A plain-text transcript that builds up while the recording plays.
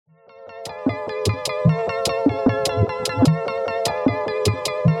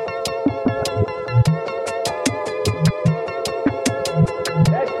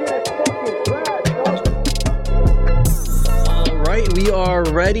we are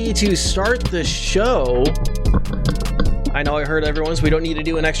ready to start the show. I know I heard everyone, so we don't need to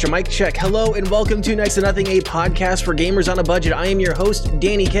do an extra mic check. Hello and welcome to Next to Nothing, a podcast for gamers on a budget. I am your host,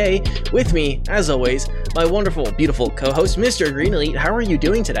 Danny K. With me, as always, my wonderful, beautiful co-host, Mr. Green Elite. How are you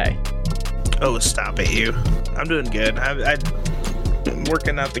doing today? Oh, stop it, you. I'm doing good. I'm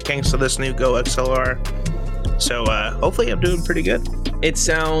working out the kinks of this new Go XLR. So, hopefully I'm doing pretty good. It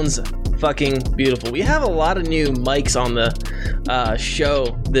sounds fucking beautiful. We have a lot of new mics on the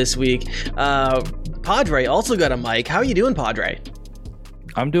show this week. Padre also got a mic. How are you doing, Padre?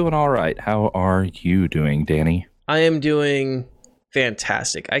 I'm doing all right. How are you doing, Danny? I am doing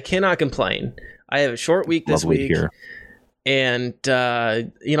fantastic. I cannot complain. I have a short week this Lovely week. Here. And,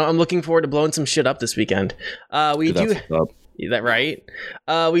 I'm looking forward to blowing some shit up this weekend. We do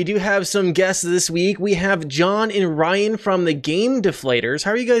have some guests this week. We have John and Ryan from the Game Deflators.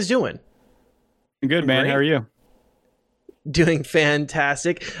 How are you guys doing? Good, man. Great. How are you? Doing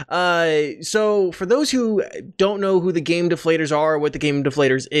fantastic. So for those who don't know who the Game Deflators are or what the Game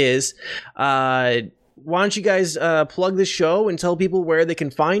Deflators is, why don't you guys plug the show and tell people where they can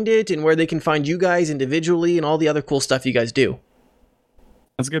find it and where they can find you guys individually and all the other cool stuff you guys do.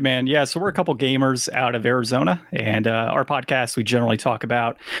 That's good, man. Yeah, so we're a couple gamers out of Arizona, and our podcast, we generally talk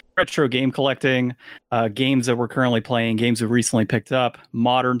about retro game collecting, games that we're currently playing, games we've recently picked up,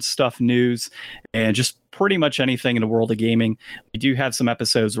 modern stuff, news, and just pretty much anything in the world of gaming. We do have some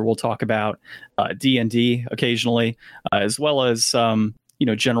episodes where we'll talk about D&D occasionally, as well as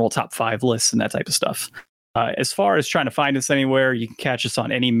general top 5 lists and that type of stuff. As far as trying to find us anywhere, you can catch us on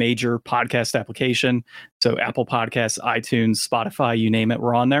any major podcast application. So Apple Podcasts, iTunes, Spotify, you name it,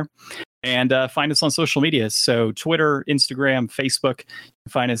 we're on there. And find us on social media. So Twitter, Instagram, Facebook. You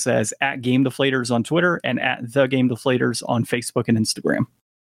can find us as @GameDeflators on Twitter and @TheGameDeflators on Facebook and Instagram.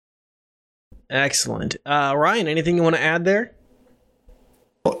 Excellent. Ryan, anything you want to add there?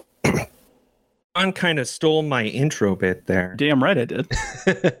 John kind of stole my intro bit there. Damn right I did.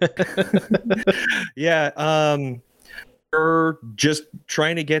 Yeah, we're just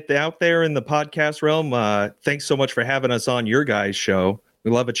trying to get out there in the podcast realm. Thanks so much for having us on your guys' show.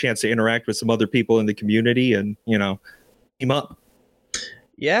 We love a chance to interact with some other people in the community and, team up.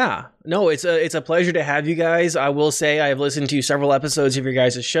 Yeah, no, it's a pleasure to have you guys. I will say I've listened to several episodes of your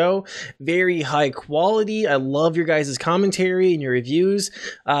guys' show. Very high quality. I love your guys' commentary and your reviews.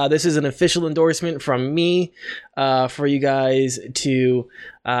 This is an official endorsement from me for you guys to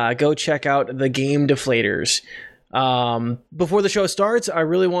go check out the Game Deflators. Before the show starts, I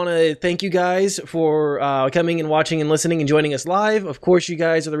really want to thank you guys for coming and watching and listening and joining us live. Of course, you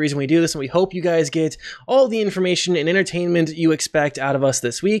guys are the reason we do this, and we hope you guys get all the information and entertainment you expect out of us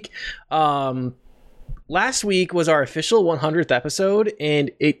this week. Last week was our official 100th episode, and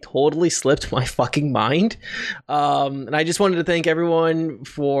it totally slipped my fucking mind. And I just wanted to thank everyone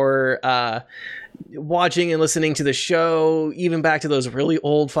for watching and listening to the show, even back to those really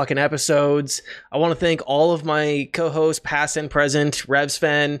old fucking episodes. I want to thank all of my co-hosts, past and present,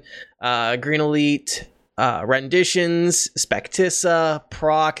 Revsven, Green Elite, Renditions, Spectissa,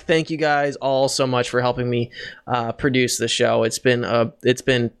 Proc. Thank you guys all so much for helping me produce the show. It's been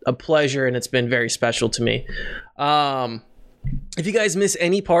a pleasure, and it's been very special to me. If you guys miss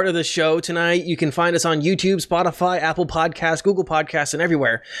any part of the show tonight, you can find us on YouTube, Spotify, Apple Podcasts, Google Podcasts, and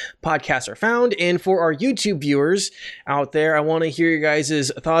everywhere podcasts are found. And for our YouTube viewers out there, I want to hear your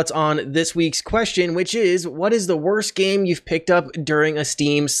guys' thoughts on this week's question, which is, what is the worst game you've picked up during a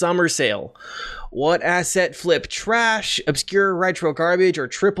Steam summer sale? What asset flip trash, obscure retro garbage, or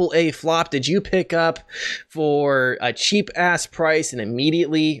AAA flop did you pick up for a cheap ass price and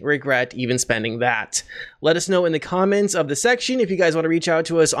immediately regret even spending that? Let us know in the comments of the section. If you guys want to reach out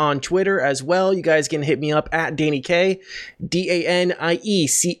to us on Twitter as well, you guys can hit me up at Danny K, DANIECAE.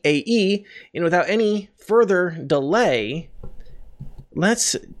 And without any further delay,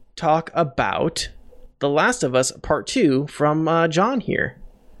 let's talk about The Last of Us Part 2 from John here.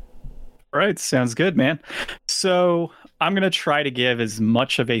 All right, sounds good, man. So I'm going to try to give as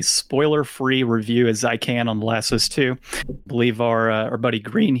much of a spoiler-free review as I can on The Last of Us 2. I believe our buddy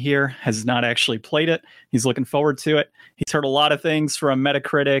Green here has not actually played it. He's looking forward to it. He's heard a lot of things from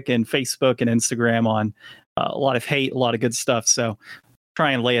Metacritic and Facebook and Instagram on a lot of hate, a lot of good stuff. So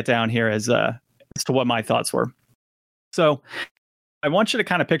try and lay it down here as to what my thoughts were. So I want you to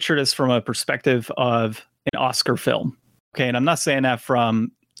kind of picture this from a perspective of an Oscar film. Okay, and I'm not saying that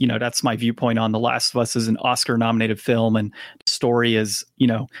from that's my viewpoint on The Last of Us as an Oscar-nominated film, and the story is,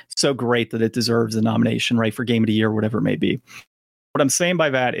 so great that it deserves a nomination, right, for Game of the Year, whatever it may be. What I'm saying by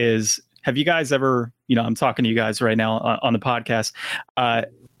that is, have you guys ever, I'm talking to you guys right now on the podcast,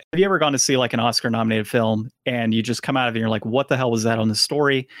 have you ever gone to see like an Oscar-nominated film and you just come out of it and you're like, what the hell was that on the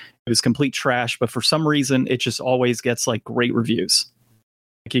story? It was complete trash, but for some reason, it just always gets like great reviews.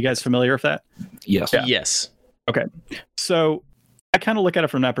 Like, you guys familiar with that? Yes. Yeah. Yes. Okay. So I kind of look at it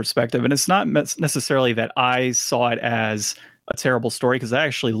from that perspective, and it's not necessarily that I saw it as a terrible story, because I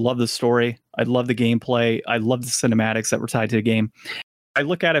actually love the story. I love the gameplay. I love the cinematics that were tied to the game. I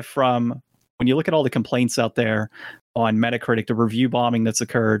look at it from, when you look at all the complaints out there on Metacritic, the review bombing that's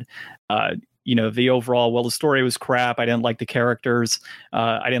occurred, the overall, well, the story was crap. I didn't like the characters.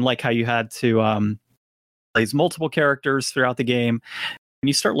 I didn't like how you had to play multiple characters throughout the game. When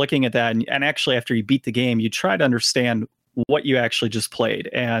you start looking at that, and actually after you beat the game, you try to understand what you actually just played.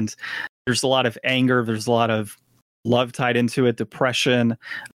 And there's a lot of anger. There's a lot of love tied into it, depression,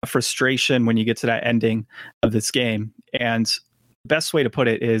 frustration when you get to that ending of this game. And the best way to put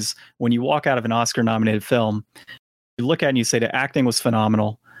it is, when you walk out of an Oscar-nominated film, you look at it and you say the acting was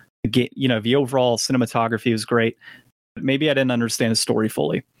phenomenal. The overall cinematography was great. But maybe I didn't understand the story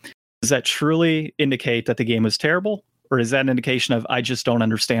fully. Does that truly indicate that the game was terrible? Or is that an indication of, I just don't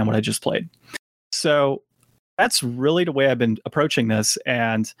understand what I just played? So that's really the way I've been approaching this.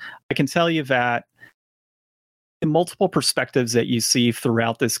 And I can tell you that the multiple perspectives that you see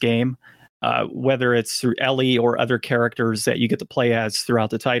throughout this game, whether it's through Ellie or other characters that you get to play as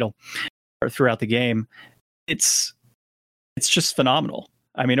throughout the title or throughout the game, it's just phenomenal.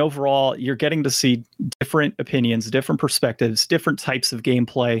 I mean, overall, you're getting to see different opinions, different perspectives, different types of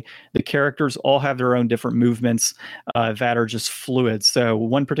gameplay. The characters all have their own different movements that are just fluid. So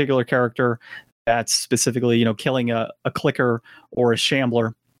one particular character that's specifically, killing a clicker or a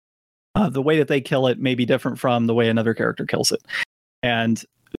shambler, the way that they kill it may be different from the way another character kills it. And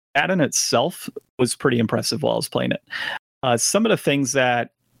that in itself was pretty impressive while I was playing it. Some of the things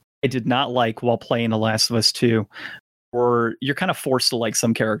that I did not like while playing The Last of Us 2 were, you're kind of forced to like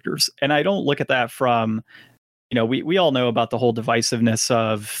some characters. And I don't look at that from, we all know about the whole divisiveness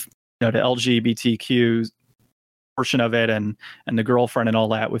of, the LGBTQ portion of it and the girlfriend and all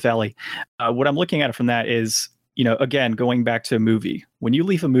that with Ellie. What I'm looking at it from that is, again, going back to a movie. When you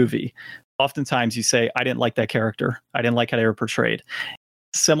leave a movie, oftentimes you say, I didn't like that character. I didn't like how they were portrayed.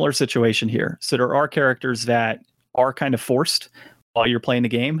 Similar situation here. So there are characters that are kind of forced while you're playing the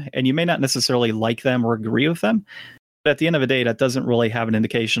game, and you may not necessarily like them or agree with them. But at the end of the day, that doesn't really have an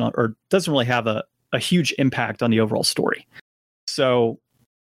indication or doesn't really have a huge impact on the overall story. So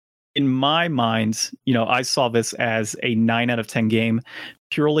in my mind, I saw this as a 9 out of 10 game,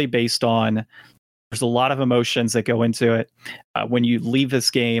 purely based on, there's a lot of emotions that go into it. When you leave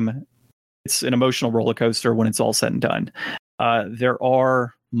this game, it's an emotional roller coaster when it's all said and done. There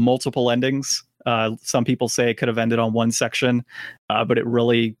are multiple endings. Some people say it could have ended on one section, but it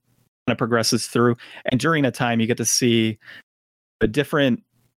really kind of progresses through. And during that time, you get to see the different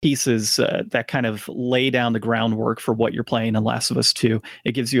pieces that kind of lay down the groundwork for what you're playing in Last of Us 2.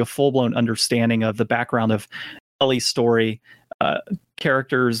 It gives you a full-blown understanding of the background of Ellie's story,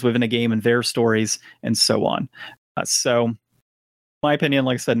 characters within a game and their stories, and so on. So, my opinion,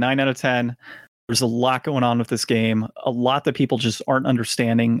 like I said, 9 out of 10. There's a lot going on with this game, a lot that people just aren't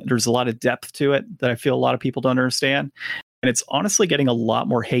understanding. There's a lot of depth to it that I feel a lot of people don't understand. And it's honestly getting a lot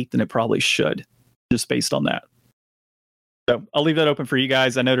more hate than it probably should, just based on that. So I'll leave that open for you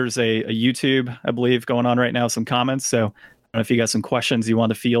guys. I know there's a YouTube, I believe, going on right now, some comments. So I don't know if you got some questions you want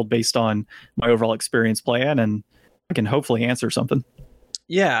to field based on my overall experience playing, and I can hopefully answer something.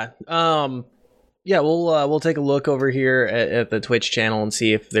 Yeah. We'll take a look over here at the Twitch channel and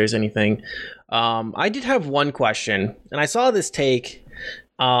see if there's anything. I did have one question, and I saw this take.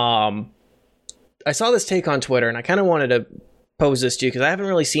 I saw this take on Twitter, and I kind of wanted to pose this to you because I haven't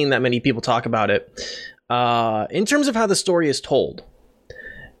really seen that many people talk about it. In terms of how the story is told,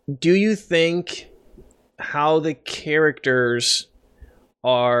 do you think how the characters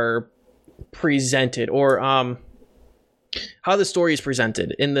are presented, or how the story is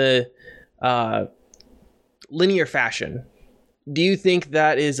presented in the linear fashion, do you think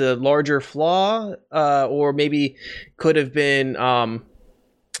that is a larger flaw, or maybe could have been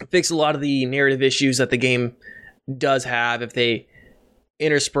fix a lot of the narrative issues that the game does have if they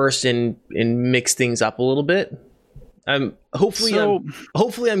interspersed and mix things up a little bit?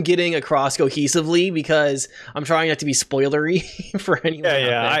 Hopefully I'm getting across cohesively, because I'm trying not to be spoilery for anyone.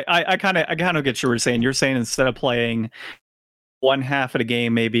 Yeah. I kind of get what you're saying. You're saying instead of playing one half of the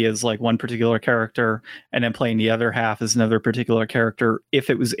game maybe as like one particular character, and then playing the other half as another particular character,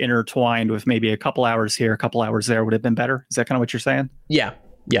 if it was intertwined with maybe a couple hours here, a couple hours there, would have been better. Is that kind of what you're saying? Yeah.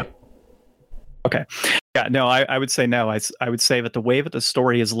 Okay. Yeah, no, I would say no. I would say that the way that the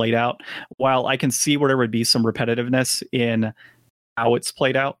story is laid out, while I can see where there would be some repetitiveness in how it's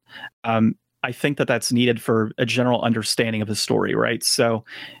played out. I think that that's needed for a general understanding of the story, right? So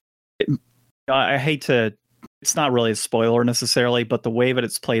I hate to, it's not really a spoiler necessarily, but the way that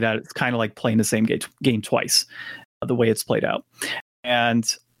it's played out, it's kind of like playing the same game twice, the way it's played out. And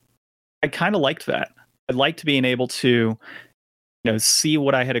I kind of liked that. I liked being able to, see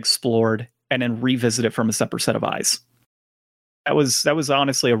what I had explored and then revisit it from a separate set of eyes. That was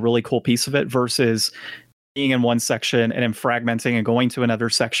honestly a really cool piece of it versus being in one section and then fragmenting and going to another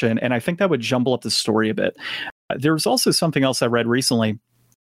section. And I think that would jumble up the story a bit. There was also something else I read recently.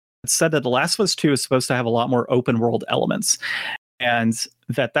 It said that The Last of Us 2 is supposed to have a lot more open world elements, and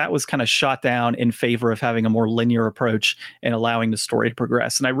that was kind of shot down in favor of having a more linear approach and allowing the story to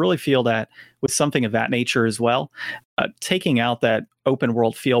progress. And I really feel that with something of that nature as well, taking out that open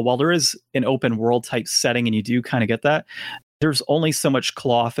world feel, while there is an open world type setting and you do kind of get that, there's only so much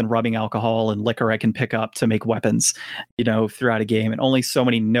cloth and rubbing alcohol and liquor I can pick up to make weapons, throughout a game, and only so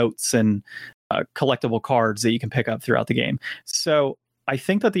many notes and collectible cards that you can pick up throughout the game. So I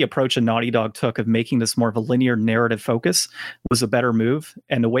think that the approach a Naughty Dog took of making this more of a linear narrative focus was a better move.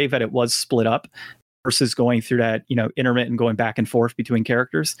 And the way that it was split up versus going through that, intermittent going back and forth between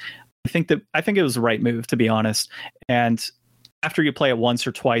characters, I think it was the right move, to be honest. And after you play it once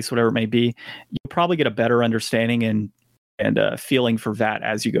or twice, whatever it may be, you'll probably get a better understanding and feeling for that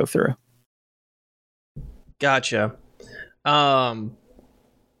as you go through. Gotcha.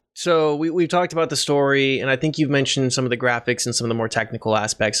 So we've talked about the story, and I think you've mentioned some of the graphics and some of the more technical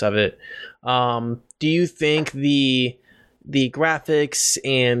aspects of it. Do you think the graphics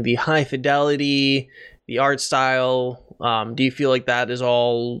and the high fidelity, the art style, do you feel like that is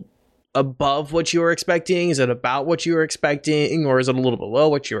all above what you were expecting? Is it about what you were expecting, or is it a little below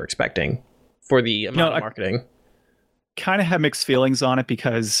what you were expecting for the amount of marketing? Kind of have mixed feelings on it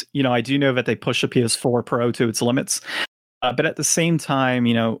because, I do know that they push the PS4 Pro to its limits. But at the same time,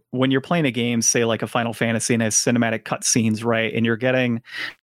 when you're playing a game, say like a Final Fantasy and has cinematic cutscenes, right? And you're getting,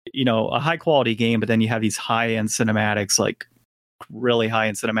 a high quality game, but then you have these high end cinematics, like really high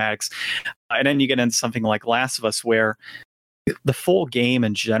end cinematics. And then you get into something like Last of Us, where the full game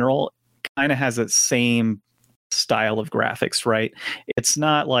in general kind of has that same style of graphics, right? It's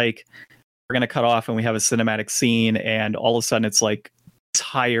not like we're going to cut off and we have a cinematic scene and all of a sudden it's like it's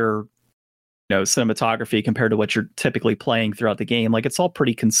higher cinematography compared to what you're typically playing throughout the game. Like, it's all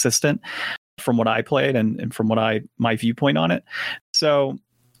pretty consistent from what I played and from what my viewpoint on it. So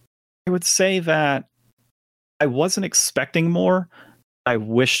I would say that I wasn't expecting more. I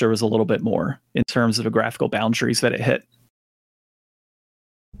wish there was a little bit more in terms of the graphical boundaries that it hit.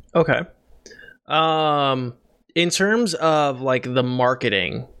 Okay. In terms of like the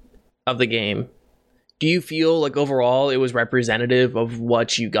marketing of the game, do you feel like overall it was representative of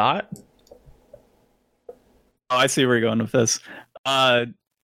what you got? Oh, I see where you're going with this.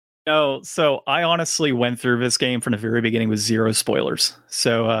 No, so I honestly went through this game from the very beginning with zero spoilers.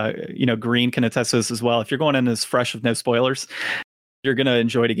 So, Green can attest to this as well. If you're going in as fresh with no spoilers, you're going to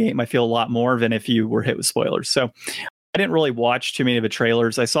enjoy the game, I feel, a lot more than if you were hit with spoilers. So I didn't really watch too many of the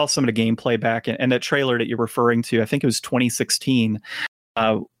trailers. I saw some of the gameplay back, and that trailer that you're referring to, I think it was 2016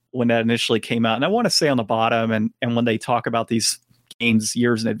 when that initially came out. And I want to say on the bottom, and when they talk about these games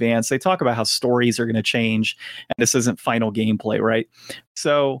years in advance, they talk about how stories are going to change and this isn't final gameplay, right?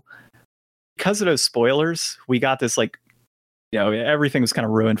 So because of those spoilers, we got this everything was kind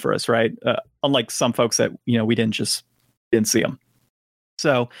of ruined for us, right? Unlike some folks that we didn't see them.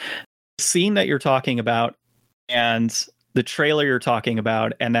 So the scene that you're talking about and the trailer you're talking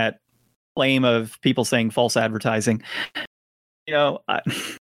about and that claim of people saying false advertising, I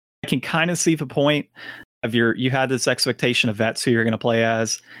can kind of see the point of you had this expectation of that's who you're going to play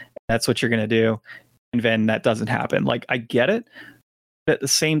as, that's what you're going to do, and then that doesn't happen. Like, I get it, but at the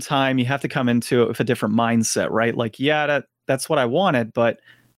same time, you have to come into it with a different mindset, right? Like, yeah, that's what I wanted, but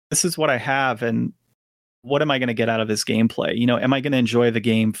this is what I have, and what am I going to get out of this gameplay? Am I going to enjoy the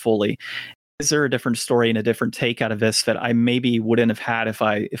game fully? Is there a different story and a different take out of this that I maybe wouldn't have had if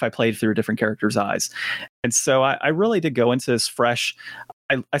I played through a different character's eyes? And so I really did go into this fresh.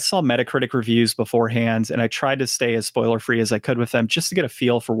 I saw Metacritic reviews beforehand, and I tried to stay as spoiler-free as I could with them just to get a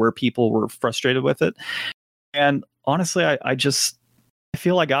feel for where people were frustrated with it. And honestly, I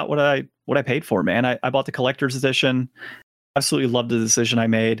feel I got what I paid for, man. I bought the collector's edition. Absolutely loved the decision I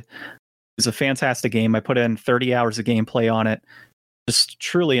made. It was a fantastic game. I put in 30 hours of gameplay on it. Just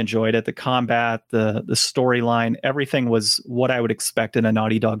truly enjoyed it. The combat, the storyline, everything was what I would expect in a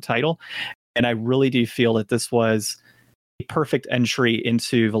Naughty Dog title. And I really do feel that this was a perfect entry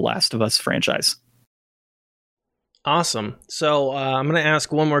into the Last of Us franchise. Awesome. So I'm going to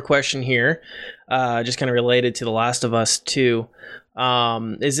ask one more question here, just kind of related to The Last of Us 2.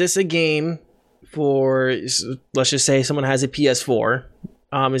 Is this a game for, let's just say someone has a PS4.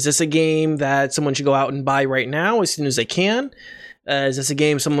 Is this a game that someone should go out and buy right now as soon as they can? Is this a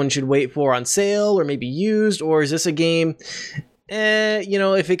game someone should wait for on sale or maybe used? Or is this a game,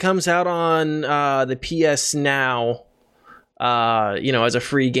 if it comes out on the PS Now, as a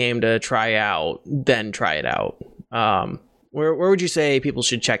free game to try out, then try it out? Where would you say people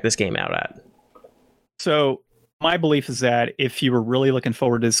should check this game out at? So my belief is that if you were really looking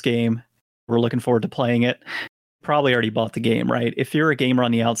forward to this game, we're looking forward to playing it, probably already bought the game, right? If you're a gamer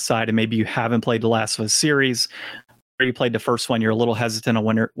on the outside and maybe you haven't played the Last of Us series, or you played the first one, you're a little hesitant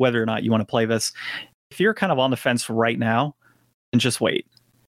on whether or not you want to play this. If you're kind of on the fence right now, then just wait.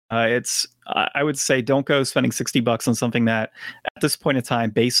 I would say don't go spending $60 on something that at this point in time,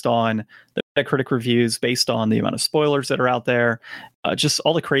 based on the Metacritic reviews, based on the amount of spoilers that are out there, just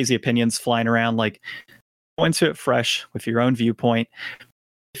all the crazy opinions flying around, like go into it fresh with your own viewpoint.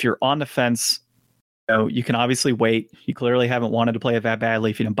 If you're on the fence, you can obviously wait. You clearly haven't wanted to play it that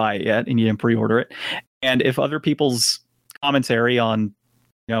badly if you didn't buy it yet and you didn't pre-order it. And if other people's commentary on,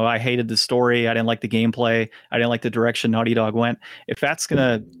 I hated the story, I didn't like the gameplay, I didn't like the direction Naughty Dog went, if that's going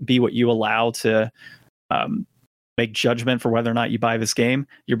to be what you allow to make judgment for whether or not you buy this game,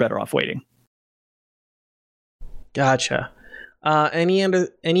 you're better off waiting. Gotcha.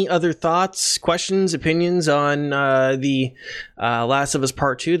 Any other thoughts, questions, opinions on the Last of Us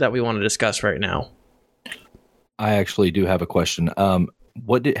Part 2 that we want to discuss right now? I actually do have a question. How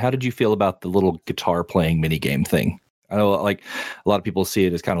did you feel about the little guitar playing mini game thing? I know, like, a lot of people see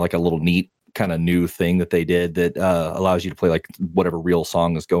it as kind of like a little neat, kind of new thing that they did that allows you to play like whatever real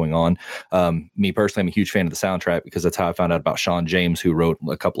song is going on. Me personally, I'm a huge fan of the soundtrack because that's how I found out about Sean James, who wrote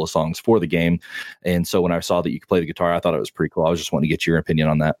a couple of songs for the game. And so when I saw that you could play the guitar, I thought it was pretty cool. I was just wanting to get your opinion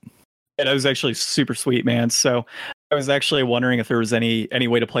on that. Yeah, that was actually super sweet, man. So I was actually wondering if there was any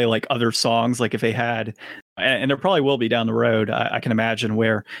way to play like other songs, like if they had, and there probably will be down the road, I can imagine,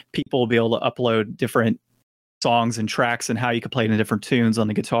 where people will be able to upload different songs and tracks and how you could play it in different tunes on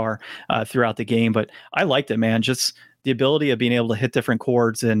the guitar throughout the game. But I liked it, man. Just the ability of being able to hit different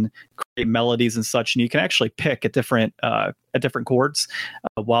chords and create melodies and such, and you can actually pick at different chords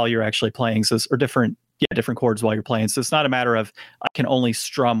while you're actually playing. So, or different chords while you're playing. So it's not a matter of I can only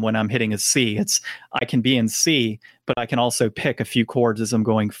strum when I'm hitting a C. It's I can be in C, but I can also pick a few chords as I'm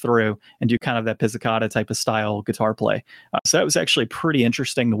going through and do kind of that pizzicata type of style guitar play. So that was actually pretty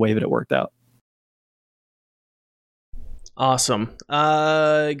interesting the way that it worked out. Awesome.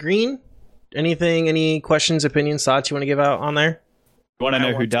 Green, any questions, opinions, thoughts you want to give out on there? You want to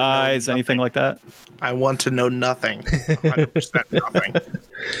know who dies, anything like that? I want to know nothing. 100% nothing.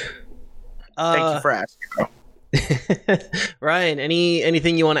 Thank you for asking. Ryan,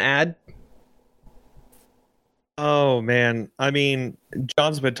 anything you want to add? Oh man, I mean,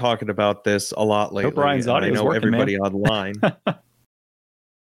 John's been talking about this a lot lately. Hope Ryan's audio I know working, everybody man. online.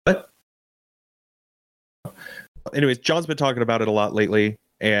 But anyways, John's been talking about it a lot lately,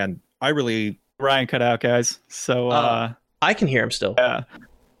 and I really Ryan cut out, guys. So I can hear him still. Yeah,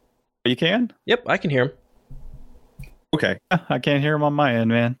 you can? Yep, I can hear him. okay. I can't hear him on my end,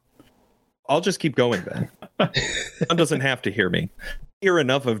 man. I'll just keep going then. John doesn't have to hear me. I hear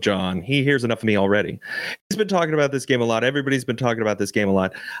enough of John. He hears enough of me already. He's been talking about this game a lot. Everybody's been talking about this game a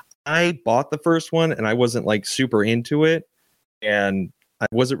lot. I bought the first one and I wasn't like super into it, and I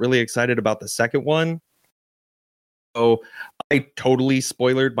wasn't really excited about the second one. So I totally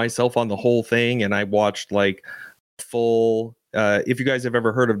spoiled myself on the whole thing, and I watched like full. If you guys have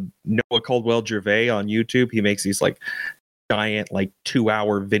ever heard of Noah Caldwell-Gervais on YouTube, he makes these like giant like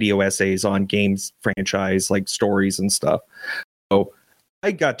 2-hour video essays on games franchise like stories and stuff. So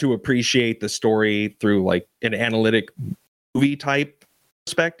I got to appreciate the story through like an analytic movie type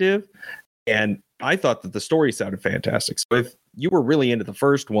perspective, and I thought that the story sounded fantastic. So if you were really into the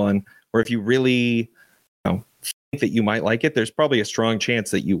first one, or if you really think that you might like it, there's probably a strong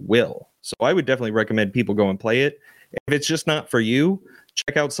chance that you will. So I would definitely recommend people go and play it. If it's just not for you,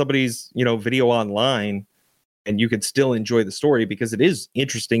 check out somebody's video online, and you could still enjoy the story because it is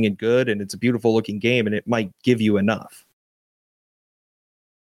interesting and good, and it's a beautiful looking game, and it might give you enough.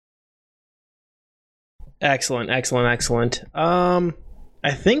 Excellent. I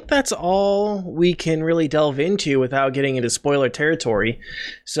think that's all we can really delve into without getting into spoiler territory.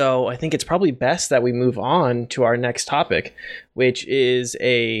 So I think it's probably best that we move on to our next topic, which is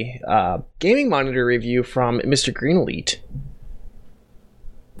a gaming monitor review from Mr. Green Elite.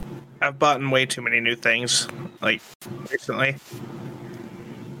 I've bought way too many new things, like, recently.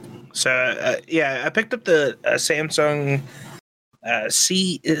 So I picked up the Samsung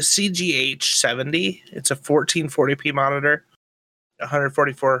CGH 70. It's a 1440p monitor,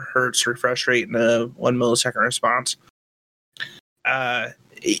 144 hertz refresh rate, and a 1 millisecond response.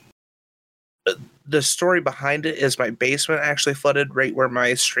 The story behind it is my basement actually flooded right where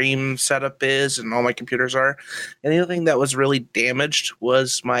my stream setup is and all my computers are. And the other thing that was really damaged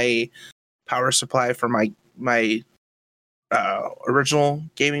was my power supply for my original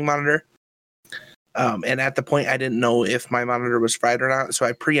gaming monitor. And at the point, I didn't know if my monitor was fried or not, so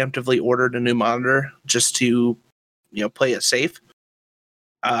I preemptively ordered a new monitor just to, play it safe.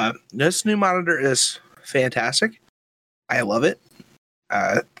 This new monitor is fantastic. I love it.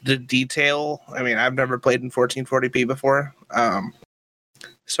 The detail, I've never played in 1440p before.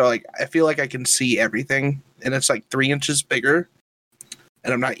 So I feel like I can see everything, and it's like 3 inches bigger,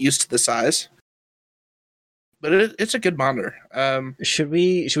 and I'm not used to the size. But it's a good monitor. Should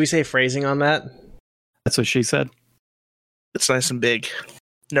we say phrasing on that? That's what she said. It's nice and big.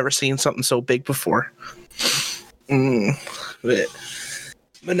 Never seen something so big before. But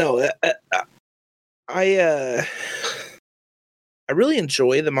no, I really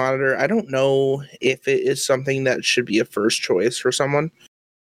enjoy the monitor. I don't know if it is something that should be a first choice for someone,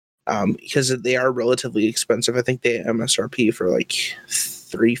 because they are relatively expensive. I think they MSRP for like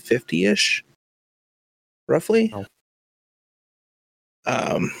 $350-ish, roughly. Oh.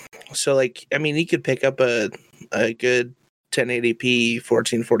 So you could pick up a good 1080p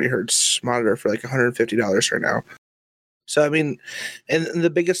 1440 hertz monitor for like $150 right now. So and the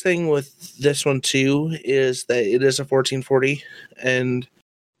biggest thing with this one too is that it is a 1440, and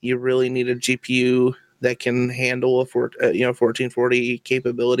you really need a GPU that can handle a 1440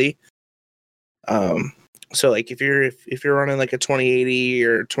 capability. So if you're running like a 2080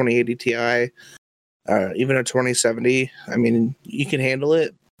 or 2080 Ti, even a 2070, you can handle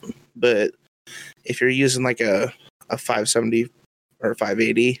it. But if you're using like a 570 or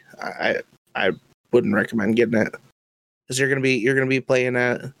 580, I wouldn't recommend getting it, because you're gonna be playing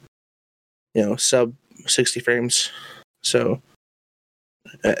at sub 60 frames. So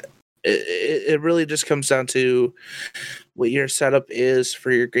it really just comes down to what your setup is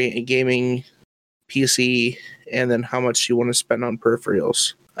for your gaming PC, and then how much you want to spend on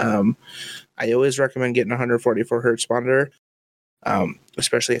peripherals. I always recommend getting a 144 hertz monitor,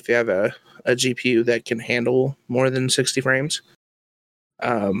 especially if you have a GPU that can handle more than 60 frames.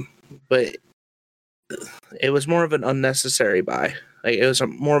 But it was more of an unnecessary buy. It was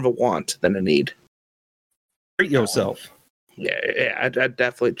more of a want than a need. Treat yourself. Yeah, I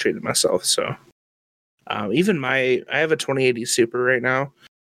definitely treated myself. So, even I have a 2080 Super right now,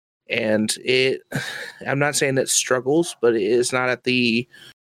 and I'm not saying it struggles, but it is not at the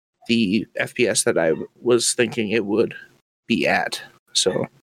FPS that I was thinking it would be at. So,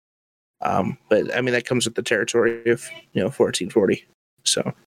 but that comes with the territory of 1440.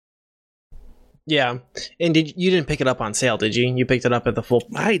 So. Yeah, and you didn't pick it up on sale, did you? You picked it up at the full.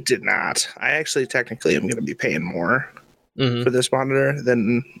 I did not. I actually technically am going to be paying more for this monitor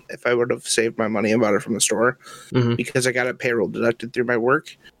than if I would have saved my money and bought it from the store, because I got it payroll deducted through my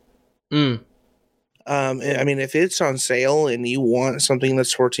work. If it's on sale and you want something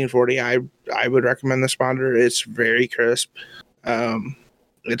that's 1440, I would recommend this monitor. It's very crisp.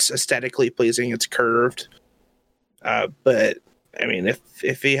 It's aesthetically pleasing. It's curved. But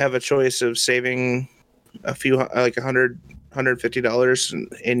if you have a choice of saving a few, like $150,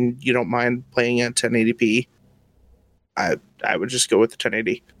 and you don't mind playing at 1080p, I would just go with the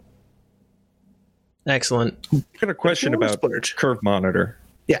 1080. Excellent. I got a question about curved monitor.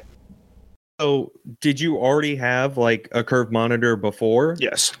 Yeah. So, did you already have like a curved monitor before?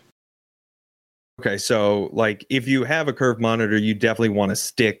 Yes. Okay, so if you have a curved monitor, you definitely want to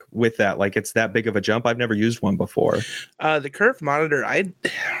stick with that. It's that big of a jump. I've never used one before. The curved monitor,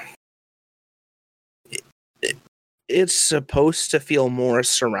 it's supposed to feel more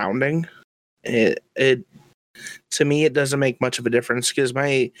surrounding. It to me, it doesn't make much of a difference, because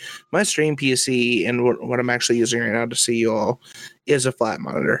my stream PC and what I'm actually using right now to see you all is a flat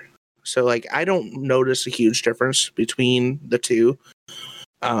monitor. So I don't notice a huge difference between the two.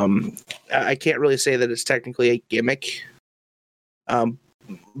 I can't really say that it's technically a gimmick,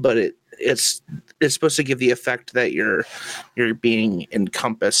 but it's supposed to give the effect that you're being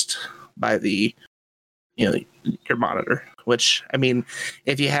encompassed by the your monitor. Which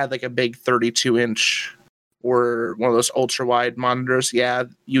if you had like a big 32-inch or one of those ultra wide monitors, yeah,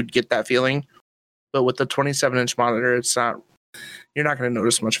 you'd get that feeling. But with the 27-inch monitor, it's not. You're not going to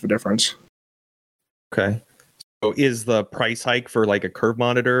notice much of a difference. Okay. So is the price hike for a curved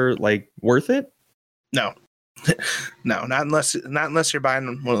monitor worth it? No. No, not unless you're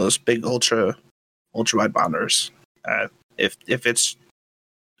buying one of those big ultra wide monitors. If it's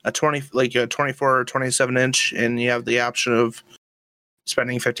a 24 or 27 inch, and you have the option of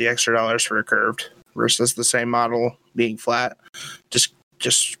spending $50 extra for a curved versus the same model being flat, just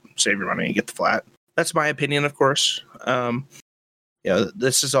save your money and get the flat. That's my opinion, of course.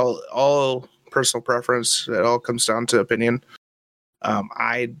 This is all personal preference. It all comes down to opinion.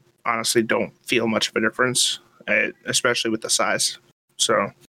 I honestly don't feel much of a difference, especially with the size.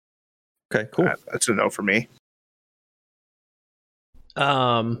 So, Okay, cool. That's a no for me.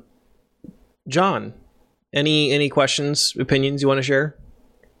 John, any questions, opinions you want to share?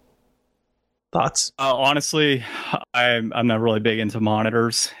 Thoughts? Honestly, I'm not really big into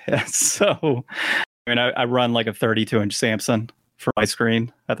monitors. So, I run like a 32-inch Samsung for my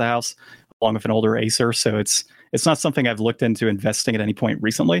screen at the house, along with an older Acer. So it's not something I've looked into investing at any point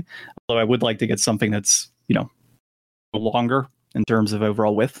recently. Although I would like to get something that's longer in terms of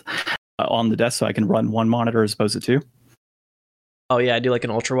overall width on the desk, so I can run one monitor as opposed to two. Oh yeah, I do like an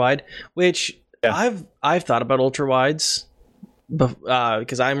ultra wide, which I've thought about ultra wides,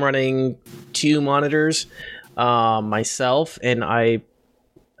 because I'm running 2 monitors myself, and I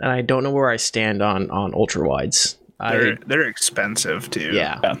don't know where I stand on ultra wides. They're expensive too.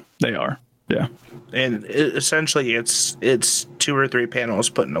 Yeah, they are. Yeah, and essentially it's 2 or 3 panels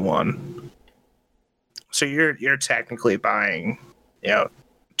put into one. So you're technically buying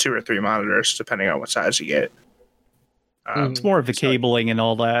 2 or 3 monitors depending on what size you get. It's more of the cabling and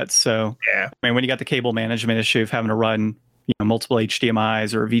all that. So yeah, when you got the cable management issue of having to run multiple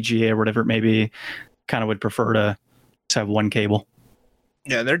HDMIs or VGA or whatever it may be, kind of would prefer to just have one cable.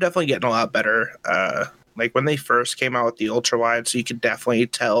 Yeah, they're definitely getting a lot better. Like when they first came out with the ultra wide, so you could definitely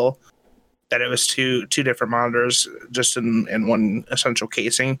tell that it was two different monitors just in one essential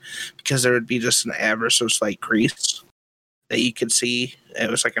casing, because there would be just an ever so slight crease that you could see. It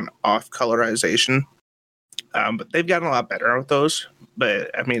was like an off colorization. But they've gotten a lot better with those.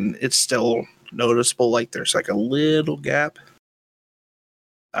 But I mean, it's still noticeable. Like there's like a little gap.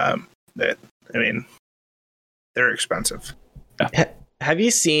 They're expensive. Have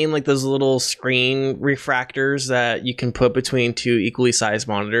you seen like those little screen refractors that you can put between 2 equally sized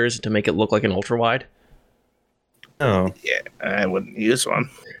monitors to make it look like an ultra wide? Oh, yeah, I wouldn't use one.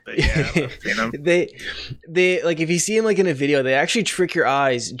 But yeah, I've seen them. They like, if you see them like in a video, they actually trick your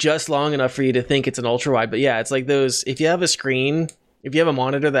eyes just long enough for you to think it's an ultra wide. But yeah, it's like those. If you have a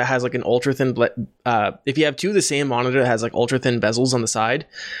monitor that has like an ultra thin, if you have 2 of the same monitor that has like ultra thin bezels on the side,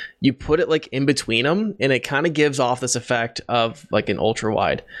 you put it like in between them, and it kind of gives off this effect of like an ultra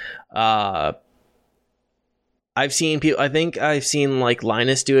wide. I've seen people. I think I've seen like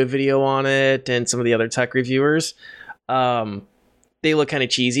Linus do a video on it, and some of the other tech reviewers. They look kind of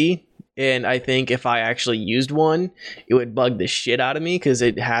cheesy, and I think if I actually used one, it would bug the shit out of me, because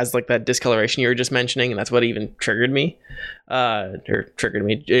it has like that discoloration you were just mentioning, and that's what even triggered me.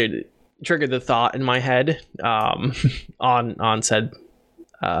 It triggered the thought in my head on said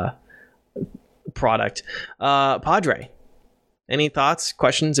product. Padre, any thoughts,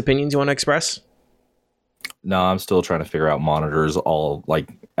 questions, opinions you want to express? No, I'm still trying to figure out monitors all like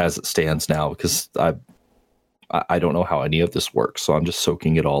as it stands now, because I don't know how any of this works, so I'm just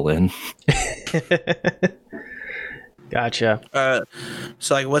soaking it all in. Gotcha.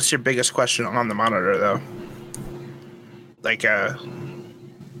 So like, what's your biggest question on the monitor though? Like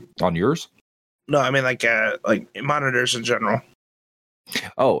On yours? No, I mean like monitors in general.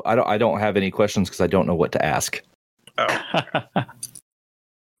 Oh, I don't have any questions because I don't know what to ask. Oh.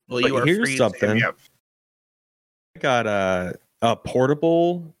 Well, you But are here's free to something. hit me up. I got a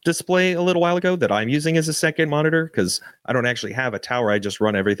portable display a little while ago that I'm using as a second monitor, because I don't actually have a tower. I just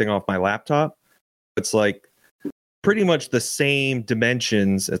run everything off my laptop. It's like pretty much the same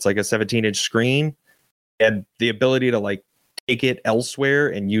dimensions. It's like a 17-inch screen, and the ability to like take it elsewhere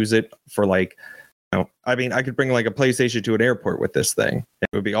and use it for like, I mean, I could bring like a PlayStation to an airport with this thing. It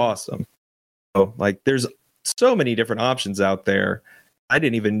would be awesome. So like, there's so many different options out there. I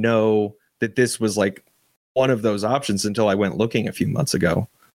didn't even know that this was like one of those options until I went looking a few months ago.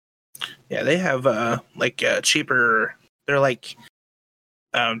 Yeah, they have cheaper. They're like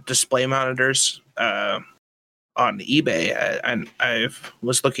display monitors on eBay, and I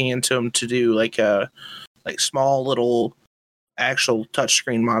was looking into them to do like small little actual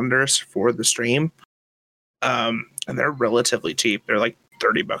touchscreen monitors for the stream, and they're relatively cheap. They're like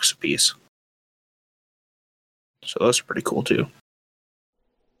 $30 a piece, so those are pretty cool too.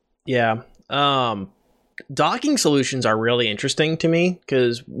 Yeah. Docking solutions are really interesting to me,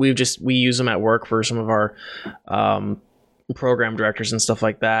 because we use them at work for some of our program directors and stuff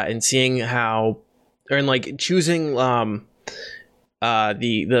like that, and seeing how and like choosing the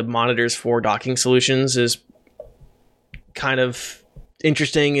monitors for docking solutions is kind of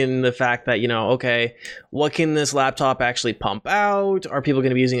interesting in the fact that, you know, okay, what can this laptop actually pump out? Are people going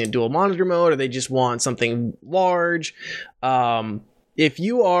to be using a dual monitor mode, or they just want something large? If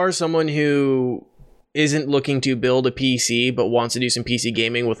you are someone who isn't looking to build a PC but wants to do some PC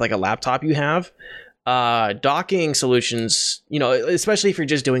gaming with like a laptop you have, docking solutions, you know, especially if you're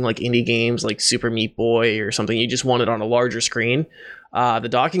just doing like indie games like Super Meat Boy or something, you just want it on a larger screen, the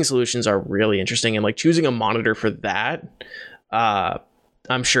docking solutions are really interesting. And like choosing a monitor for that,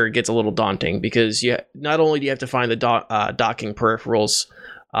 I'm sure it gets a little daunting, because not only do you have to find the docking peripherals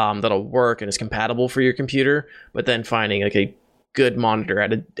that'll work and is compatible for your computer, but then finding like a good monitor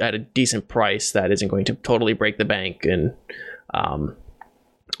at a decent price that isn't going to totally break the bank and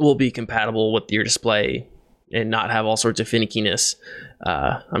will be compatible with your display and not have all sorts of finickiness.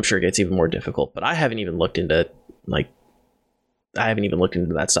 I'm sure it gets even more difficult. But I haven't even looked into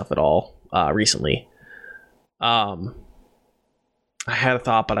that stuff at all recently. I had a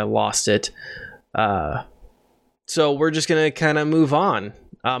thought, but I lost it. So we're just going to kind of move on.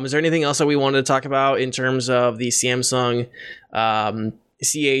 Is there anything else that we wanted to talk about in terms of the Samsung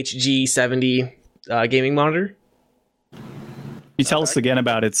CHG70 gaming monitor? Can you tell us again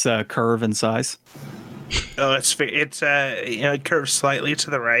about its curve and size? Oh, it's it curves slightly to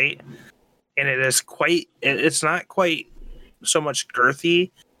the right, and it's not quite so much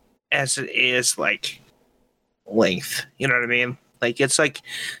girthy as it is like length. You know what I mean? It's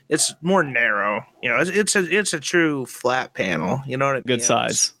more narrow. You know, it's a true flat panel. You know what I mean? Good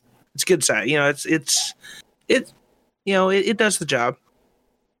size. It's good size. You know, it does the job.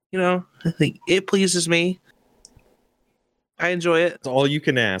 You know, I think it pleases me. I enjoy it. That's all you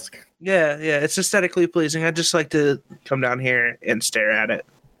can ask. Yeah, it's aesthetically pleasing. I just like to come down here and stare at it.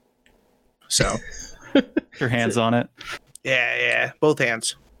 So, your hands on it. Yeah, both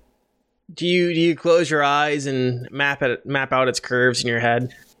hands. Do you close your eyes and map out its curves in your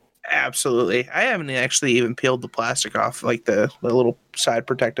head? Absolutely. I haven't actually even peeled the plastic off, like the little side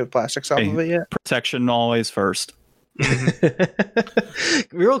protective plastics off of it yet. Protection always first.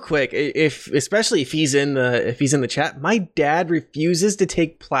 Real quick, especially if he's in the chat, my dad refuses to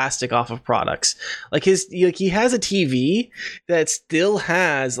take plastic off of products. He has a TV that still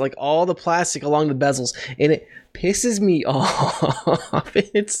has like all the plastic along the bezels, and it pisses me off.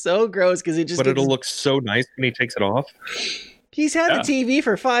 It's so gross because it'll look so nice when he takes it off. He's had the TV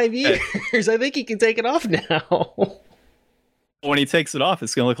for 5 years. I think he can take it off now. When he takes it off,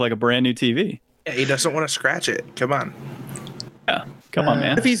 it's gonna look like a brand new TV. Yeah, he doesn't want to scratch it. Come on. Yeah, come on,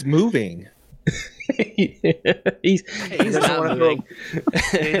 man. If he's moving, he doesn't want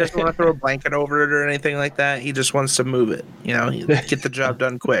to throw a blanket over it or anything like that. He just wants to move it. You know, get the job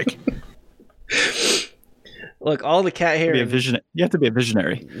done quick. Look, all the cat hair. You have to be a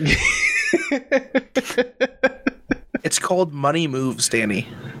visionary. It's called money moves, Danny.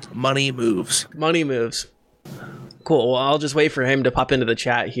 Money moves. Cool. Well, I'll just wait for him to pop into the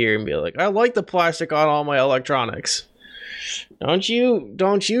chat here and be like, I like the plastic on all my electronics. Don't you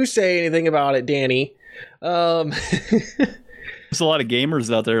say anything about it, Danny. There's a lot of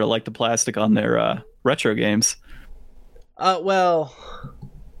gamers out there that like the plastic on their retro games. Well,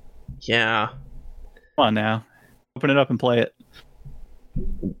 yeah. Come on now. Open it up and play it.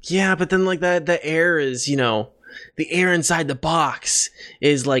 Yeah, but then like the air is, you know, the air inside the box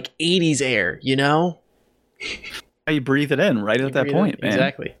is like 80s air, you know? You breathe it in right at that point, man.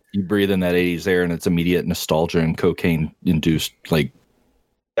 Exactly. You breathe in that 80s air and it's immediate nostalgia and cocaine induced like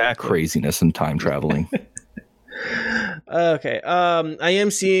craziness and time traveling. Okay. I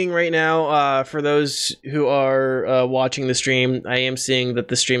am seeing right now, for those who are watching the stream, I am seeing that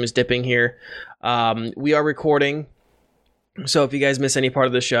the stream is dipping here. We are recording, so if you guys miss any part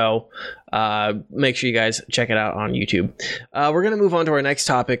of the show, make sure you guys check it out on YouTube. We're going to move on to our next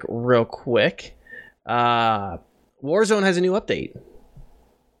topic real quick. Warzone has a new update.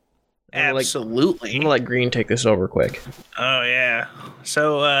 Absolutely. I'm going to let Green take this over quick. Oh, yeah.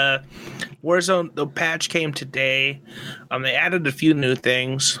 So, Warzone, the patch came today. They added a few new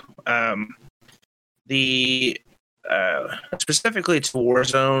things. Specifically to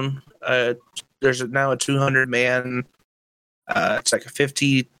Warzone, there's now a 200-man, it's like a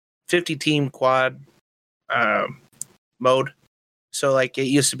 50-team quad mode. So, like, it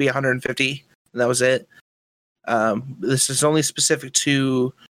used to be 150, and that was it. This is only specific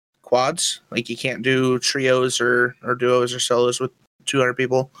to quads. Like, you can't do trios or duos or solos with 200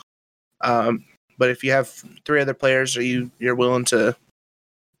 people. But if you have 3 other players, or you're willing to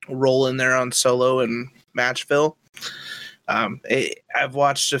roll in there on solo and match fill. I've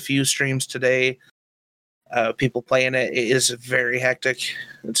watched a few streams today. people playing it. It is very hectic.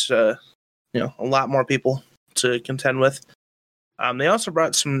 It's a lot more people to contend with. They also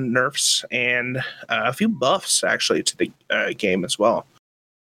brought some nerfs and a few buffs actually to the game as well.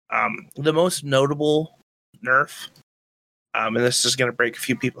 The most notable nerf, and this is going to break a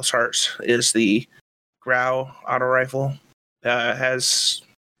few people's hearts, is the Grau auto rifle. Has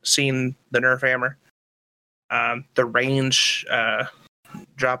seen the nerf hammer. The range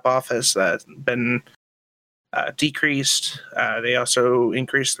drop off has been decreased. They also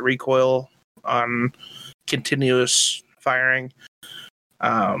increased the recoil on continuous firing.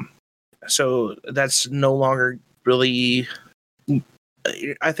 So that's no longer really.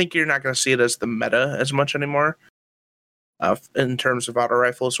 I think you're not going to see it as the meta as much anymore in terms of auto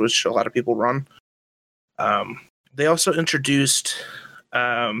rifles, which a lot of people run. They also introduced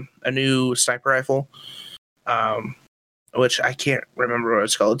a new sniper rifle, which I can't remember what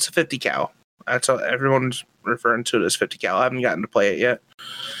it's called. It's a 50 cal. That's all, everyone's referring to it as 50 cal. I haven't gotten to play it yet.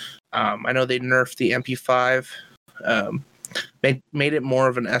 I know they nerfed the MP5, made it more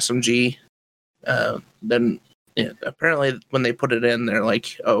of an SMG. Apparently, when they put it in, they're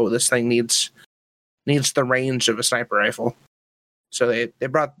like, "Oh, this thing needs the range of a sniper rifle." So they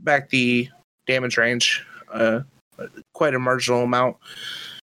brought back the damage range, quite a marginal amount.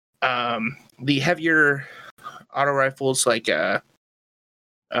 The heavier auto rifles like the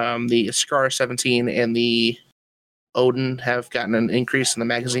Scar 17 and the Odin have gotten an increase in the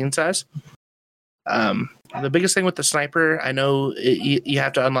magazine size. The biggest thing with the sniper, I know you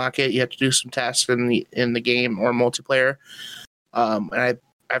have to unlock it. You have to do some tasks in the game or multiplayer. And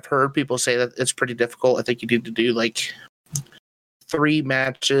I've heard people say that it's pretty difficult. I think you need to do like 3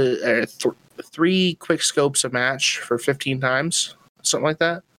 matches or 3 quick scopes a match for 15 times, something like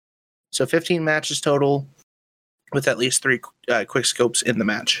that. So 15 matches total with at least 3 quick scopes in the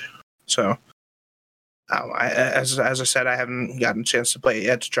match. So as I said, I haven't gotten a chance to play it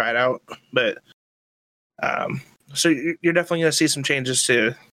yet to try it out, but so you're definitely going to see some changes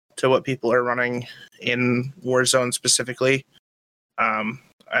to what people are running in Warzone specifically.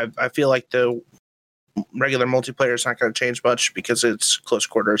 I feel like the regular multiplayer is not going to change much because it's close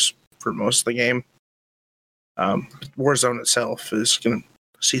quarters for most of the game. Warzone itself is going to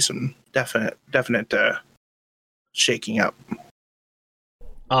see some definite shaking up.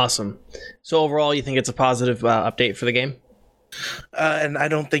 Awesome. So overall, you think it's a positive update for the game? And I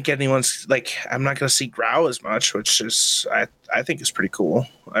don't think anyone's like, I'm not going to see Grau as much, which is, I think is pretty cool.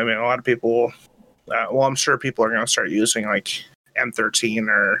 I mean, a lot of people, I'm sure people are going to start using like M13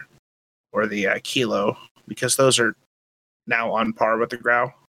 or the Kilo, because those are now on par with the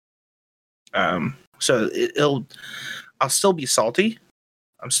Grau. So I'll still be salty.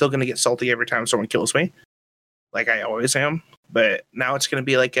 I'm still going to get salty every time someone kills me, like I always am. But now it's going to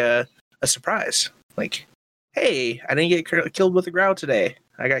be like a surprise. Like, hey, I didn't get killed with a Grau today.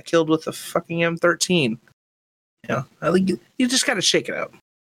 I got killed with a fucking M13. I think you just got to shake it up.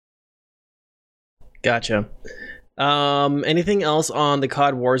 Gotcha. Anything else on the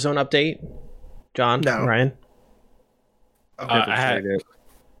COD Warzone update? John? No. Ryan?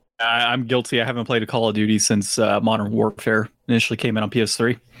 I'm guilty. I haven't played a Call of Duty since Modern Warfare initially came out on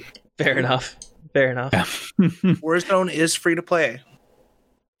PS3. Fair enough. Warzone is free to play.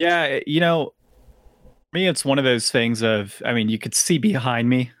 Yeah, for me, it's one of those things of, I mean, you could see behind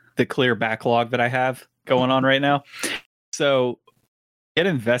me the clear backlog that I have going on right now. So get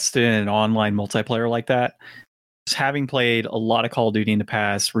invested in an online multiplayer like that. Just having played a lot of Call of Duty in the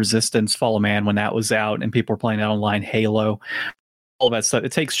past, Resistance, Fall of Man when that was out, and people were playing that online, Halo, all that stuff.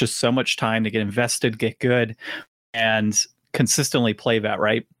 It takes just so much time to get invested, get good, and consistently play that,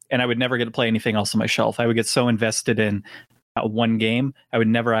 right? And I would never get to play anything else on my shelf. I would get so invested in one game, I would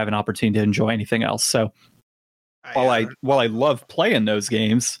never have an opportunity to enjoy anything else. So while I love playing those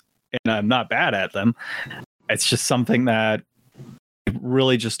games and I'm not bad at them, it's just something that I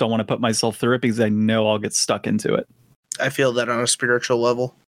really just don't want to put myself through it because I know I'll get stuck into it. I feel that on a spiritual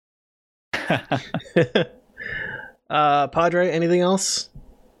level. Padre, anything else?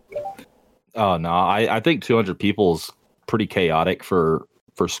 Oh no, I think 200 people is pretty chaotic for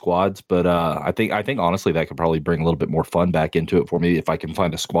squads, but I think honestly that could probably bring a little bit more fun back into it for me if I can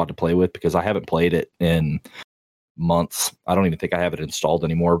find a squad to play with, because I haven't played it in months. I don't even think I have it installed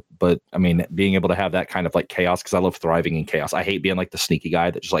anymore. But I mean, being able to have that kind of like chaos, because I love thriving in chaos. I hate being like the sneaky guy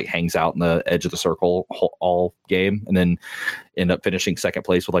that just like hangs out in the edge of the circle all game and then end up finishing second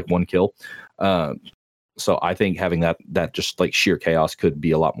place with like 1 kill. So I think having that just like sheer chaos could be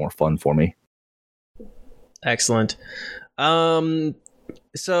a lot more fun for me. Excellent.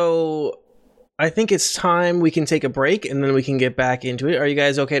 So I think it's time we can take a break and then we can get back into it. Are you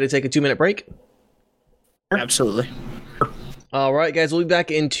guys okay to take a 2-minute break? Absolutely. All right, guys, we'll be back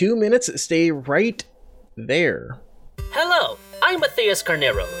in 2 minutes. Stay right there. Hello, I'm Matthias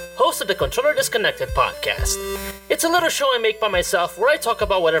Carnero, host of the Controller Disconnected podcast. It's a little show I make by myself where I talk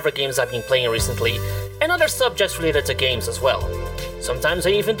about whatever games I've been playing recently and other subjects related to games as well. Sometimes I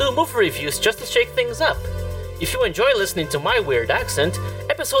even do movie reviews just to shake things up. If you enjoy listening to my weird accent,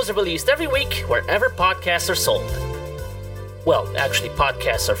 episodes are released every week wherever podcasts are sold. Well, actually,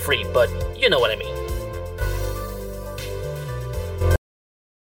 podcasts are free, but you know what I mean.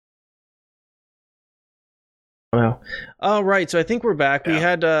 Wow. All right, so I think we're back. We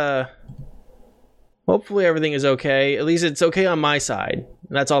had hopefully everything is okay. At least it's okay on my side.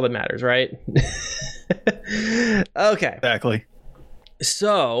 That's all that matters, right? Okay. Exactly.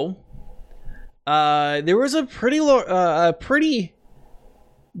 So, there was a pretty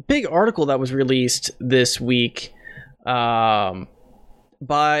big article that was released this week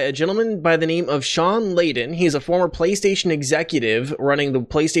by a gentleman by the name of Sean Layden. He's a former PlayStation executive running the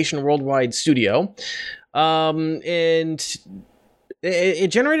PlayStation Worldwide studio. And it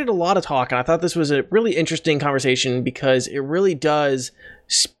generated a lot of talk, and I thought this was a really interesting conversation because it really does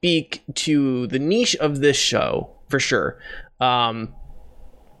speak to the niche of this show, for sure. So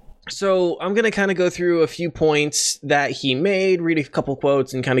I'm going to kind of go through a few points that he made, read a couple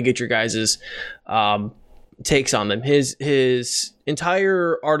quotes, and kind of get your guys' takes on them. His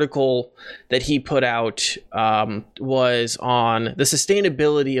entire article that he put out was on the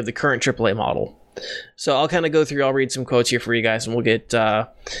sustainability of the current AAA model. So I'll kind of go through, I'll read some quotes here for you guys, and we'll get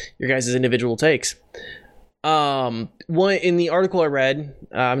your guys' individual takes. One in the article I read,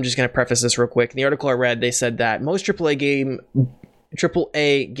 I'm just going to preface this real quick. In the article I read, they said that most AAA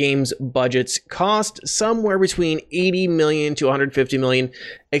games budgets cost somewhere between 80 million to 150 million,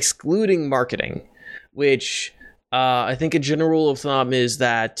 excluding marketing, which I think a general rule of thumb is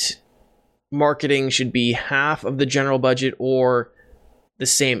that marketing should be half of the general budget or the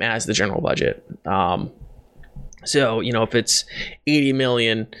same as the general budget. So, if it's 80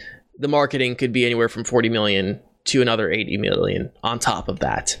 million, the marketing could be anywhere from 40 million to another 80 million on top of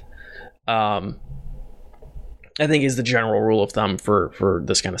that. I think is the general rule of thumb for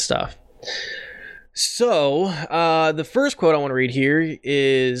this kind of stuff. So, the first quote I want to read here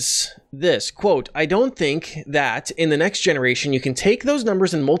is this, quote, "I don't think that in the next generation you can take those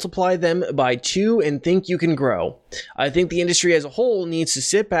numbers and multiply them by 2 and think you can grow. I think the industry as a whole needs to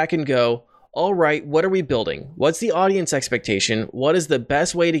sit back and go, all right, what are we building? What's the audience expectation? What is the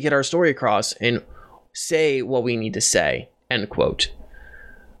best way to get our story across and say what we need to say?" End quote.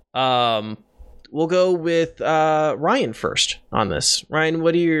 We'll go with Ryan first on this. Ryan,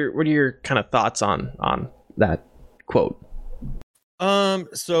 what are your kind of thoughts on that quote?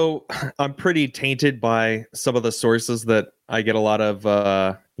 So I'm pretty tainted by some of the sources that I get a lot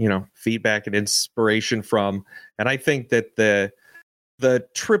of feedback and inspiration from, and I think that the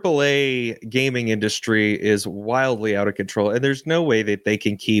AAA gaming industry is wildly out of control, and there's no way that they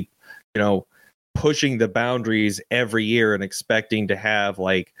can keep pushing the boundaries every year and expecting to have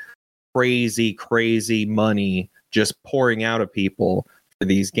like crazy money just pouring out of people for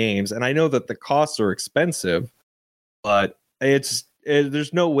these games. And I know that the costs are expensive, but there's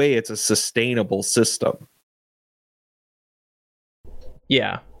no way it's a sustainable system.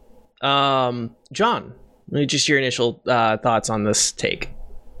 Yeah. John, just your initial thoughts on this take.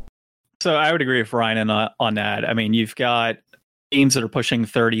 So I would agree with Ryan on that. I mean, you've got games that are pushing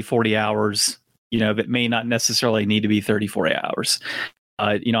 30, 40 hours, that may not necessarily need to be 30, 40 hours.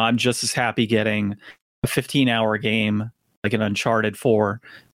 I'm just as happy getting a 15-hour game like an Uncharted 4,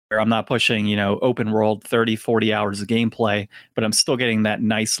 where I'm not pushing, open world 30, 40 hours of gameplay, but I'm still getting that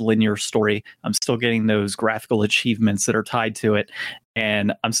nice linear story. I'm still getting those graphical achievements that are tied to it,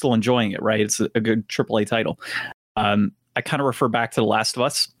 and I'm still enjoying it, right? It's a good AAA title. I kind of refer back to The Last of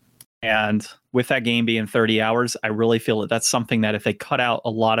Us, and with that game being 30 hours, I really feel that that's something that if they cut out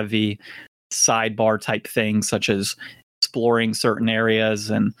a lot of the sidebar type things, such as exploring certain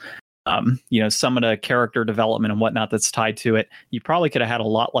areas and some of the character development and whatnot that's tied to it, you probably could have had a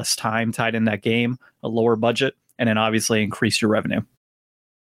lot less time tied in that game, a lower budget, and then obviously increase your revenue.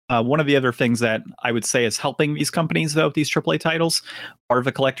 One of the other things that I would say is helping these companies, though, with these AAA titles, are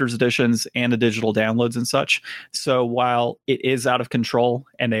the collector's editions and the digital downloads and such. So while it is out of control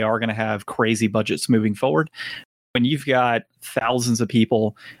and they are going to have crazy budgets moving forward, when you've got thousands of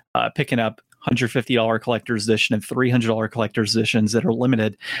people picking up $150 collector's edition and $300 collector's editions that are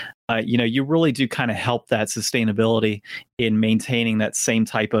limited, you really do kind of help that sustainability in maintaining that same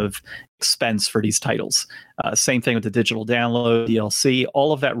type of expense for these titles. Same thing with the digital download, DLC,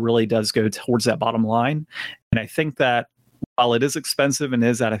 all of that really does go towards that bottom line. And I think that while it is expensive and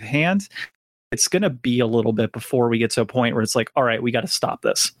is out of hand, it's going to be a little bit before we get to a point where it's like, all right, we got to stop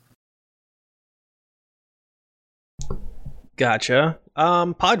this. Gotcha.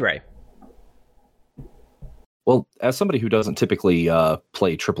 Padre. Well, as somebody who doesn't typically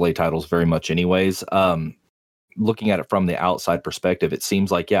play AAA titles very much anyways, looking at it from the outside perspective, it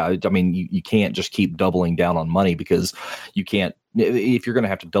seems like, yeah, I mean, you can't just keep doubling down on money, because you can't, if you're going to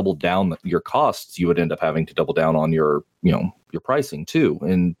have to double down your costs, you would end up having to double down on your pricing too.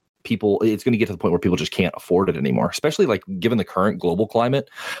 And it's going to get to the point where people just can't afford it anymore, especially like given the current global climate.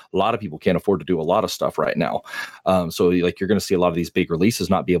 A lot of people can't afford to do a lot of stuff right now. So like you're going to see a lot of these big releases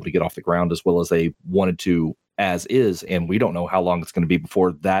not be able to get off the ground as well as they wanted to as is. And we don't know how long it's going to be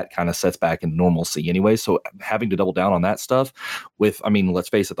before that kind of sets back into normalcy anyway. So having to double down on that stuff let's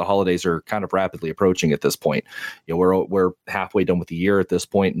face it, the holidays are kind of rapidly approaching at this point. We're halfway done with the year at this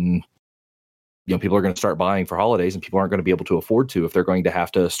point, and people are going to start buying for holidays, and people aren't going to be able to afford to if they're going to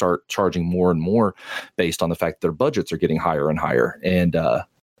have to start charging more and more based on the fact that their budgets are getting higher and higher. And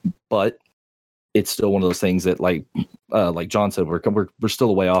but it's still one of those things that, like John said, we're still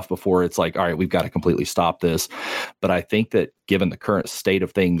a way off before it's like, all right, we've got to completely stop this. But I think that given the current state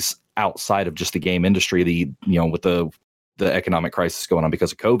of things outside of just the game industry, with the economic crisis going on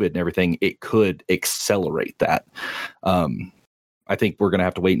because of COVID and everything, it could accelerate that. I think we're going to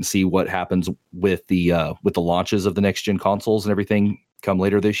have to wait and see what happens with the launches of the next gen consoles and everything come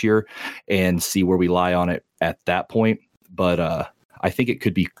later this year, and see where we lie on it at that point. But I think it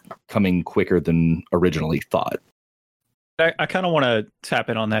could be coming quicker than originally thought. I kind of want to tap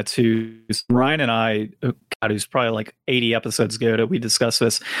in on that too. Ryan and I, God, it was probably like 80 episodes ago that we discussed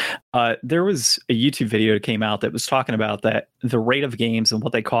this. There was a YouTube video that came out that was talking about that the rate of games and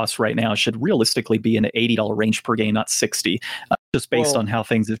what they cost right now should realistically be in the $80 range per game, not $60, just based on how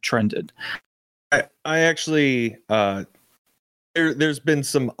things have trended. I actually, there's been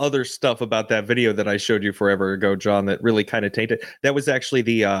some other stuff about that video that I showed you forever ago, John, that really kind of tainted. That was actually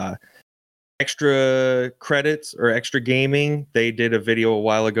the extra credits or extra gaming. They did a video a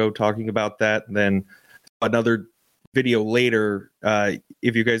while ago talking about that. And then another video later,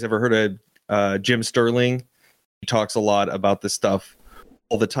 if you guys ever heard of Jim Sterling, he talks a lot about this stuff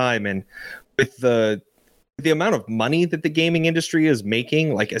all the time. And with the amount of money that the gaming industry is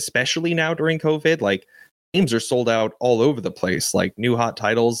making, like especially now during COVID, like games are sold out all over the place, like new hot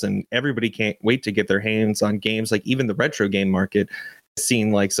titles, and everybody can't wait to get their hands on games. Like even the retro game market has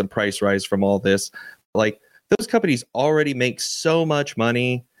seen like some price rise from all this. Like those companies already make so much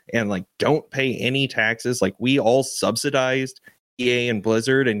money and like don't pay any taxes. Like we all subsidized EA and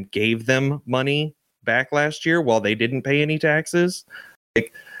Blizzard and gave them money back last year while they didn't pay any taxes.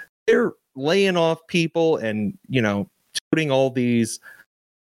 Like they're laying off people and, putting all these,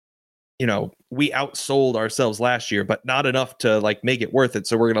 we outsold ourselves last year, but not enough to like make it worth it.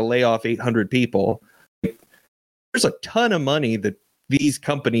 So we're going to lay off 800 people. There's a ton of money that these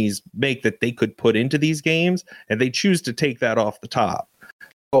companies make that they could put into these games, and they choose to take that off the top.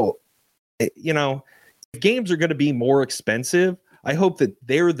 Oh, if games are going to be more expensive, I hope that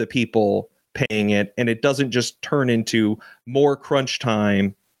they're the people paying it, and it doesn't just turn into more crunch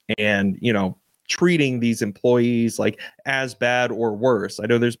time and, treating these employees like as bad or worse. I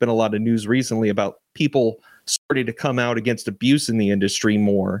know there's been a lot of news recently about people starting to come out against abuse in the industry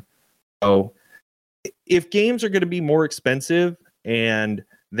more. So if games are going to be more expensive and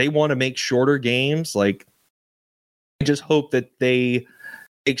they want to make shorter games, like I just hope that they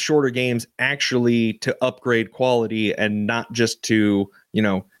make shorter games actually to upgrade quality and not just to,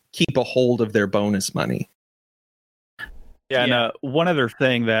 keep a hold of their bonus money. Yeah. And one other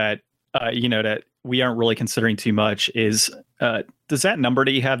thing that, that we aren't really considering too much is, does that number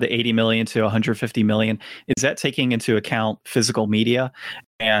that you have, the 80 million to 150 million, is that taking into account physical media?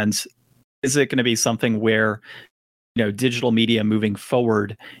 And is it going to be something where, digital media moving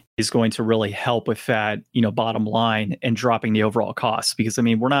forward is going to really help with that, bottom line and dropping the overall costs? Because,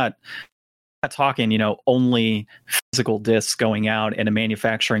 we're not talking, only physical discs going out and a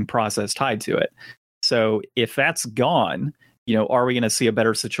manufacturing process tied to it. So if that's gone, are we going to see a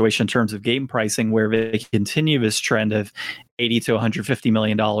better situation in terms of game pricing where they continue this trend of $80 to $150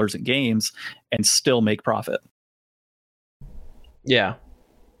 million in games and still make profit? Yeah.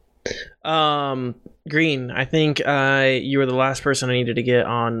 Green, I think you were the last person I needed to get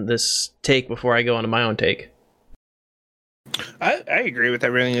on this take before I go on to my own take. I agree with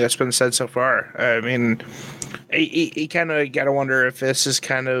everything that's been said so far. You kind of got to wonder if this is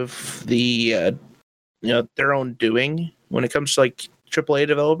kind of the, their own doing when it comes to like AAA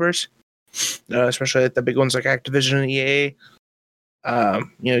developers, especially like the big ones like Activision and EA.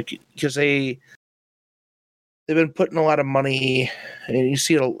 Because they've been putting a lot of money, and you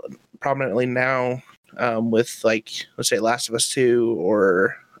see prominently now with, like, let's say Last of Us 2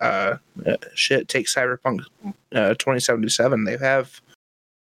 or take Cyberpunk 2077. They have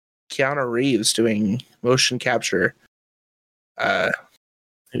Keanu Reeves doing motion capture.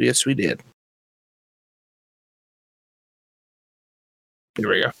 Yes, we did. Here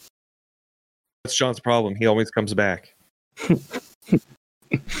we go. That's John's problem. He always comes back.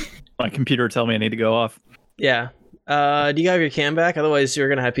 My computer tell me I need to go off. Yeah. Do you have your cam back? Otherwise, you're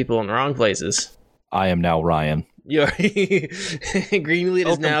gonna have people in the wrong places. I am now Ryan. You're Greenlead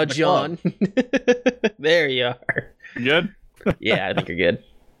is now John. There you are. Good. Yeah, I think you're good.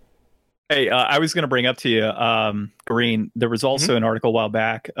 Hey, I was going to bring up to you, Green. There was also an article a while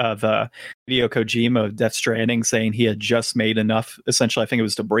back of Hideo Kojima of Death Stranding saying he had just made enough. Essentially, I think it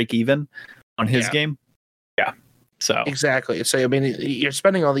was to break even on his game. Yeah. So exactly. So I mean, you're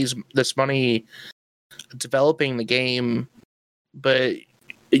spending all this money developing the game, but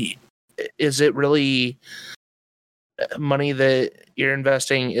is it really money that you're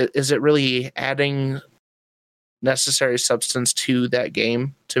investing? Is it really adding necessary substance to that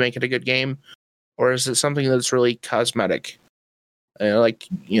game to make it a good game, or is it something that's really cosmetic, like,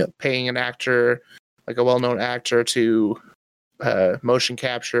 paying an actor, like a well-known actor, to motion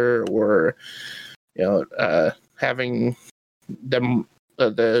capture, or having them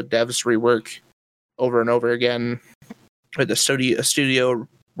the devs rework over and over again, or the studio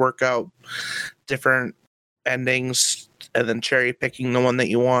work out different endings and then cherry picking the one that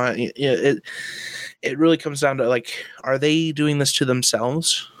you want. It really comes down to, like, are they doing this to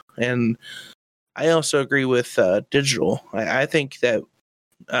themselves? And I also agree with digital. I think that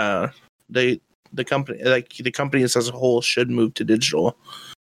the company, like the companies as a whole, should move to digital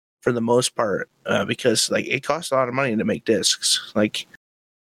for the most part, because, like, it costs a lot of money to make discs, like,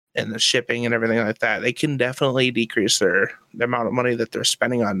 and the shipping and everything like that. They can definitely decrease the amount of money that they're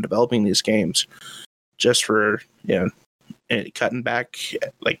spending on developing these games, just for cutting back,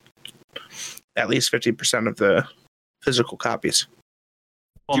 like, at least 50% of the physical copies.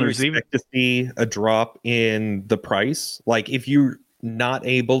 Do you expect to see a drop in the price? Like, if you're not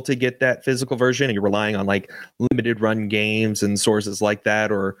able to get that physical version and you're relying on, like, limited run games and sources like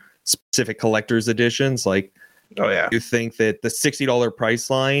that, or specific collector's editions, like, you think that the $60 price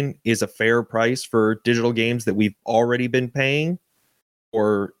line is a fair price for digital games that we've already been paying?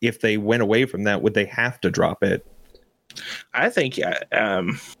 Or if they went away from that, would they have to drop it? I think,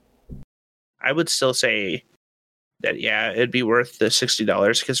 I would still say that, it'd be worth the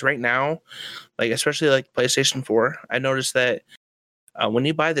 $60, because right now, like, especially like PlayStation 4, I noticed that when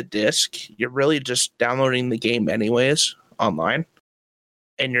you buy the disc, you're really just downloading the game anyways online,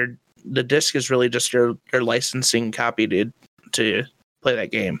 and the disc is really just your licensing copy to play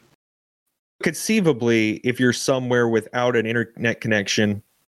that game. Conceivably, if you're somewhere without an internet connection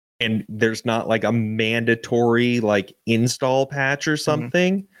and there's not, like, a mandatory, like, install patch or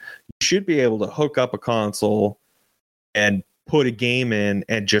something, you should be able to hook up a console and put a game in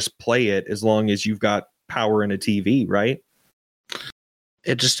and just play it, as long as you've got power and a TV, right?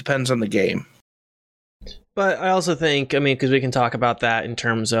 It just depends on the game. But I also think, I mean, because we can talk about that in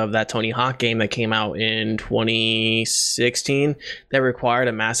terms of that Tony Hawk game that came out in 2016 that required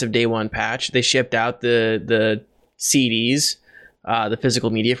a massive day one patch. They shipped out the CDs, the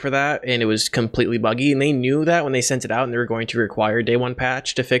physical media for that, and it was completely buggy. And they knew that when they sent it out, and they were going to require day one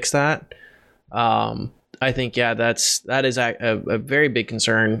patch to fix that. I think, that is a very big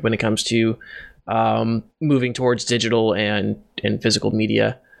concern when it comes to moving towards digital and physical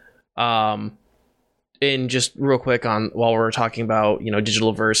media. And just real quick while we're talking about,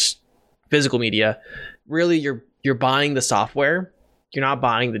 digital versus physical media, really you're buying the software. You're not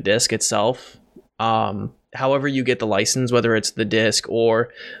buying the disc itself. However you get the license, whether it's the disc or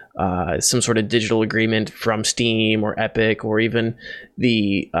some sort of digital agreement from Steam or Epic, or even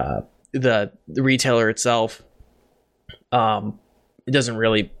the retailer itself, it doesn't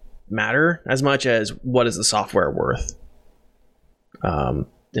really matter as much as what is the software worth, and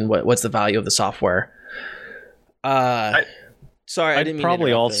what's the value of the software. I didn't mean probably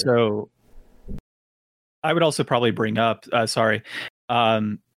to also. I would also probably bring up.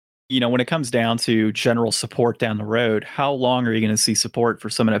 When it comes down to general support down the road, how long are you going to see support for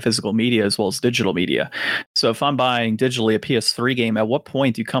some of that physical media as well as digital media? So if I'm buying digitally a PS3 game, at what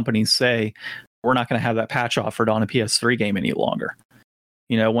point do companies say we're not going to have that patch offered on a PS3 game any longer?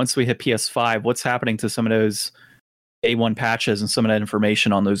 Once we hit PS5, what's happening to some of those A1 patches and some of that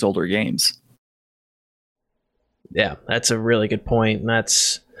information on those older games? Yeah, that's a really good point. And I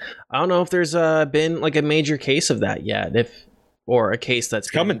don't know if there's been like a major case of that yet, or a case that's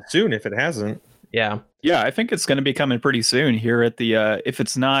coming soon if it hasn't. Yeah, Yeah, I think it's going to be coming pretty soon here at the, if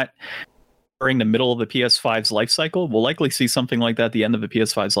it's not during the middle of the PS5's life cycle, we'll likely see something like that at the end of the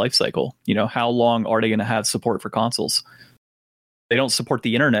PS5's life cycle. You know, how long are they going to have support for consoles? They don't support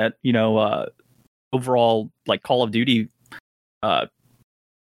the internet, you know, overall, like Call of Duty,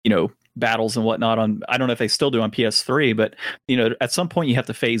 you know, battles and whatnot on, I don't know if they still do on PS3, but, you know, at some point you have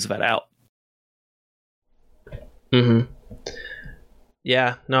to phase that out. Mm-hmm.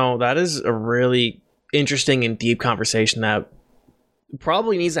 Yeah, no, that is a really interesting and deep conversation that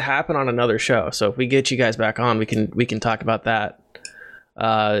probably needs to happen on another show. So if we get you guys back on, we can talk about that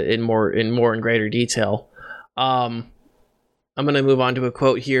in greater detail. I'm going to move on to a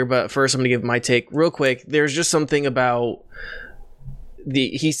quote here, but first I'm going to give my take real quick. There's just something about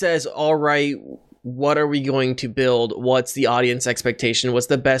he says, all right, what are we going to build? What's the audience expectation? What's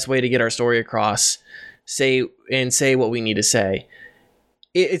the best way to get our story across? Say what we need to say.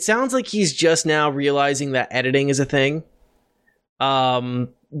 It sounds like he's just now realizing that editing is a thing.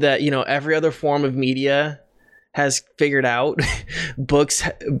 That, you know, every other form of media has figured out. Books,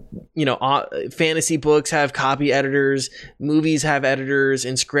 you know, fantasy books have copy editors, movies have editors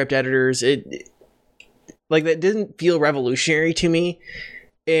and script editors. Like, that didn't feel revolutionary to me.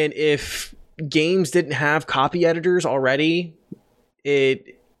 And if games didn't have copy editors already, I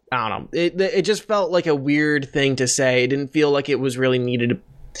don't know. It just felt like a weird thing to say. It didn't feel like it was really needed.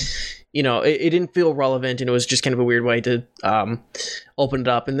 You know, it didn't feel relevant, and it was just kind of a weird way to open it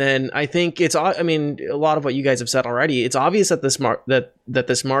up. And then I think I mean, a lot of what you guys have said already, it's obvious that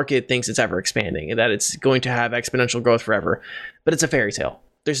this market thinks it's ever expanding and that it's going to have exponential growth forever. But it's a fairy tale.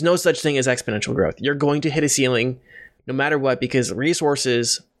 There's no such thing as exponential growth. You're going to hit a ceiling no matter what, because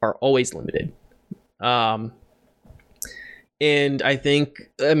resources are always limited. And I think,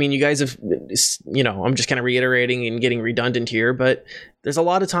 I mean, you guys have, you know, I'm just kind of reiterating and getting redundant here, but there's a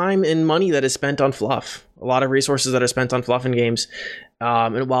lot of time and money that is spent on fluff, a lot of resources that are spent on fluff in games.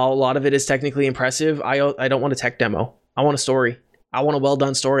 And while a lot of it is technically impressive, I don't want a tech demo. I want a story. I want a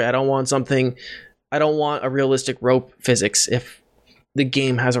well-done story. I don't want a realistic rope physics if the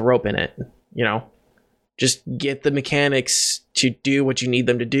game has a rope in it, you know. Just get the mechanics to do what you need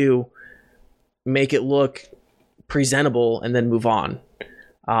them to do, make it look presentable, and then move on.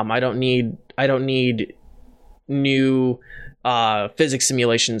 I don't need new physics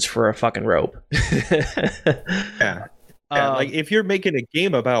simulations for a fucking rope. Yeah. Like, if you're making a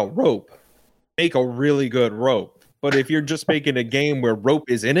game about rope, make a really good rope. But if you're just making a game where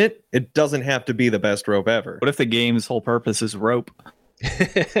rope is in it, it doesn't have to be the best rope ever. What if the game's whole purpose is rope?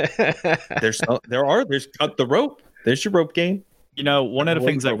 There's cut the rope. There's your rope game. You know, one of the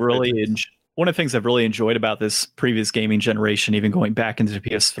things I've really enjoyed about this previous gaming generation, even going back into the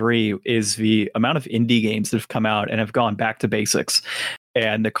PS3, is the amount of indie games that have come out and have gone back to basics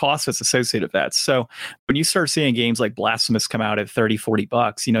and the cost that's associated with that. So when you start seeing games like Blasphemous come out at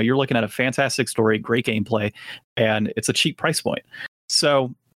 $30-$40, you know, you're looking at a fantastic story, great gameplay, and it's a cheap price point.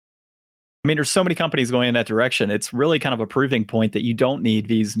 So I mean, there's so many companies going in that direction. It's really kind of a proving point that you don't need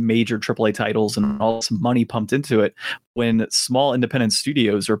these major AAA titles and all this money pumped into it when small independent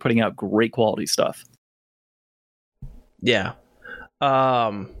studios are putting out great quality stuff. Yeah.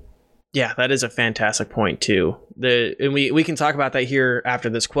 Yeah, that is a fantastic point too. And we can talk about that here after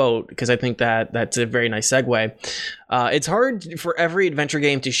this quote, because I think that's a very nice segue. It's hard for every adventure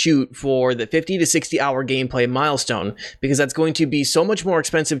game to shoot for the 50 to 60 hour gameplay milestone, because that's going to be so much more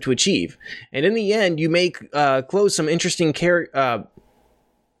expensive to achieve. And in the end, you may close some interesting creators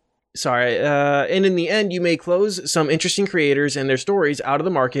and their stories out of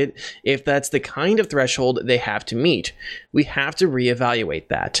the market if that's the kind of threshold they have to meet. We have to reevaluate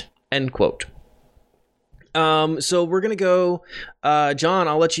that. End quote. So we're going to go, John,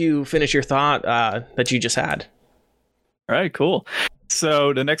 I'll let you finish your thought that you just had. All right, cool.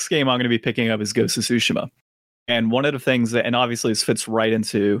 So the next game I'm going to be picking up is Ghost of Tsushima. And one of the things that, and obviously this fits right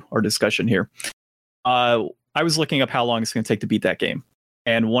into our discussion here, I was looking up how long it's going to take to beat that game.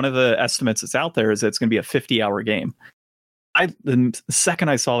 And one of the estimates that's out there is that it's going to be a 50-hour game. The second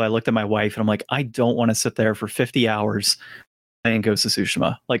I saw that, I looked at my wife and I'm like, I don't want to sit there for 50 hours playing Ghost of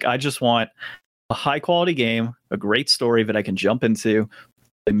Tsushima. Like, I just want a high quality game, a great story that I can jump into,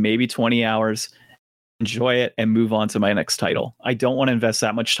 maybe 20 hours, enjoy it, and move on to my next title. I don't want to invest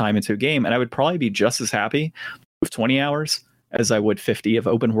that much time into a game, and I would probably be just as happy with 20 hours as I would 50 of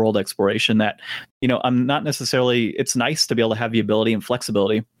open world exploration. That, you know, I'm not necessarily, it's nice to be able to have the ability and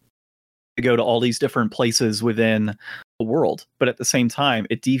flexibility to go to all these different places within the world, but at the same time,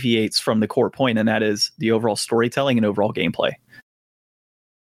 it deviates from the core point, and that is the overall storytelling and overall gameplay.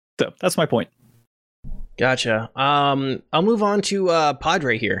 So that's my point. Gotcha. I'll move on to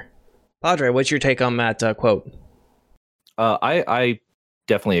Padre here. Padre, what's your take on that quote? I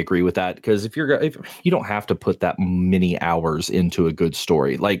definitely agree with that, because if you don't have to put that many hours into a good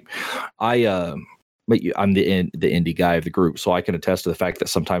story. Like I'm the indie guy of the group, so I can attest to the fact that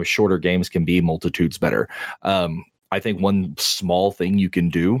sometimes shorter games can be multitudes better. I think one small thing you can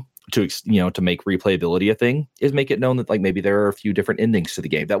do to make replayability a thing is make it known that, like, maybe there are a few different endings to the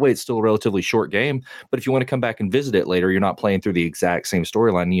game. That way it's still a relatively short game, but if you want to come back and visit it later, you're not playing through the exact same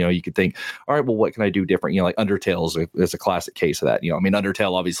storyline. You could think, all right, well, what can I do different? Like Undertale is a classic case of that.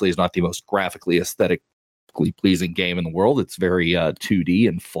 Undertale obviously is not the most graphically aesthetically pleasing game in the world. It's very 2D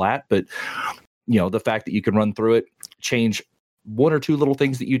and flat, but the fact that you can run through it, change one or two little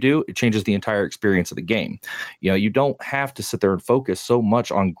things that you do, it changes the entire experience of the game. You don't have to sit there and focus so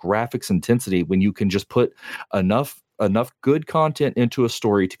much on graphics intensity when you can just put enough good content into a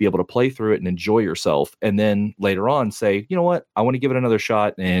story to be able to play through it and enjoy yourself, and then later on say, you know what, I want to give it another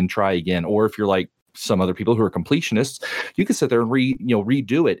shot and try again. Or if you're like some other people who are completionists, you can sit there and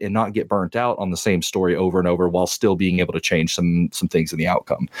redo it and not get burnt out on the same story over and over, while still being able to change some things in the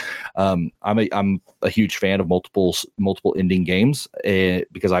outcome. I'm a huge fan of multiple ending games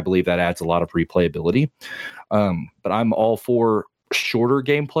because I believe that adds a lot of replayability. But I'm all for shorter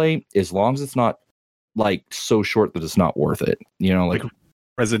gameplay as long as it's not like so short that it's not worth it. Like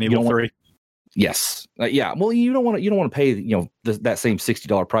Resident Evil 3. Yes. Yeah. Well, you don't want to pay, that same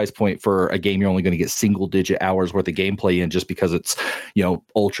 $60 price point for a game you're only going to get single digit hours worth of gameplay in just because it's,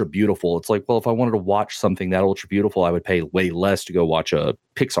 ultra beautiful. It's like, well, if I wanted to watch something that ultra beautiful, I would pay way less to go watch a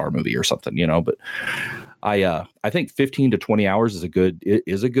Pixar movie or something, but I think 15 to 20 hours is a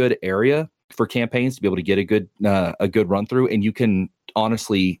good area for campaigns to be able to get a good run through. And you can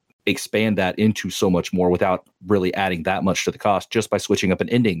honestly expand that into so much more without really adding that much to the cost, just by switching up an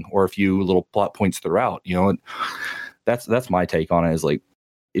ending or a few little plot points throughout. And that's my take on it, is like,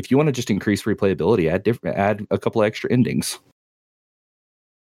 if you want to just increase replayability, add a couple of extra endings.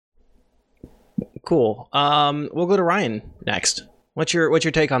 Cool. We'll go to Ryan next. What's your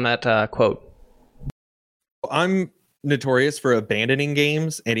take on that quote? I'm notorious for abandoning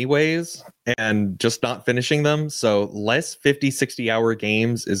games anyways and just not finishing them, so less 50-60 hour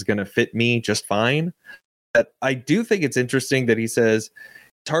games is going to fit me just fine. But I do think it's interesting that he says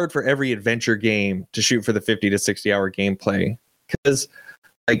it's hard for every adventure game to shoot for the 50 to 60 hour gameplay, because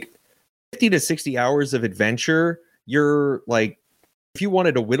like 50 to 60 hours of adventure, you're like, if you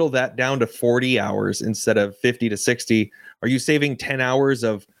wanted to whittle that down to 40 hours instead of 50 to 60, are you saving 10 hours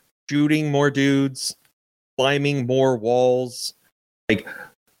of shooting more dudes, climbing more walls? Like,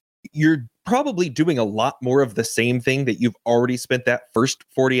 you're probably doing a lot more of the same thing that you've already spent that first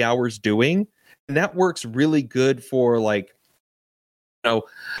 40 hours doing. And that works really good for, like,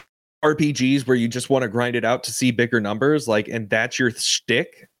 RPGs where you just want to grind it out to see bigger numbers, like, and that's your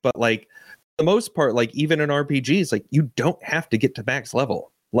shtick. But like, for the most part, like, even in RPGs, like, you don't have to get to max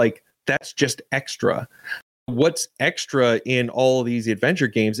level. Like, that's just extra. What's extra in all of these adventure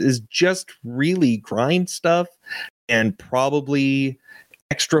games is just really grind stuff and probably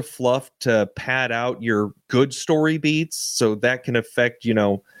extra fluff to pad out your good story beats, so that can affect,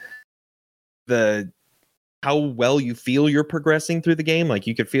 the how well you feel you're progressing through the game. Like,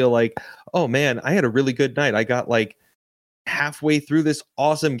 you could feel like, oh man, I had a really good night. I got like halfway through this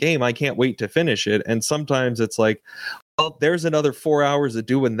awesome game. I can't wait to finish it. And sometimes it's like, well, there's another 4 hours of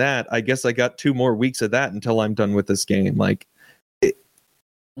doing that. I guess I got 2 more weeks of that until I'm done with this game. Like,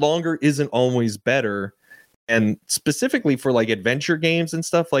 longer isn't always better. And specifically for like adventure games and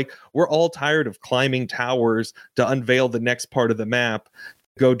stuff, like, we're all tired of climbing towers to unveil the next part of the map,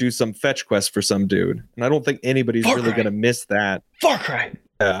 go do some fetch quest for some dude. And I don't think anybody's really going to miss that. Far Cry.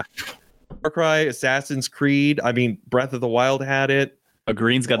 Yeah. Far Cry, Assassin's Creed. I mean, Breath of the Wild had it.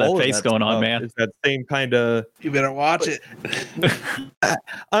 Green's got that face going on, man. It's that same kind of. You better watch it.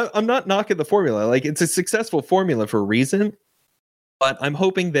 I'm not knocking the formula. Like, it's a successful formula for a reason. But I'm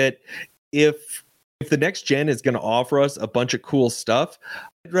hoping that if the next gen is going to offer us a bunch of cool stuff,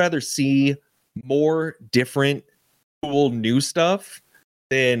 I'd rather see more different, cool new stuff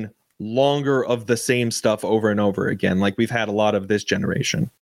than longer of the same stuff over and over again, like we've had a lot of this generation.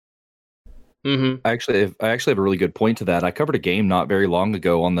 Mm-hmm. I actually have a really good point to that. I covered a game not very long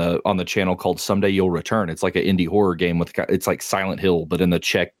ago on the channel called Someday You'll Return. It's like an indie horror game it's like Silent Hill, but in the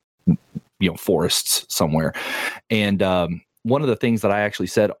Czech, forests somewhere. And one of the things that I actually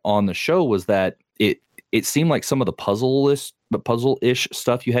said on the show was that it seemed like some of the puzzle-ish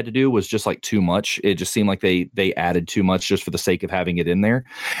stuff you had to do was just like too much. It just seemed like they added too much just for the sake of having it in there.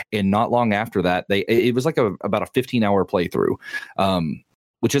 And not long after that, it was like about a 15-hour playthrough.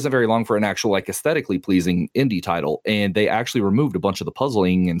 which isn't very long for an actual like aesthetically pleasing indie title. And they actually removed a bunch of the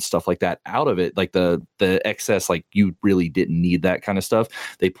puzzling and stuff like that out of it, like the excess, like you really didn't need that kind of stuff.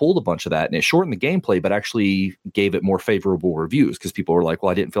 They pulled a bunch of that and it shortened the gameplay, but actually gave it more favorable reviews because people were like,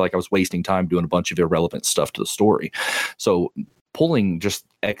 well, I didn't feel like I was wasting time doing a bunch of irrelevant stuff to the story. So pulling just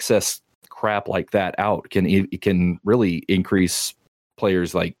excess crap like that out can really increase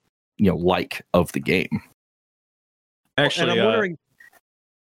players like of the game. Actually, and I'm wondering.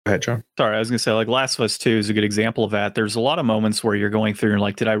 Go ahead, John. Sorry, I was going to say, like, Last of Us 2 is a good example of that. There's a lot of moments where you're going through and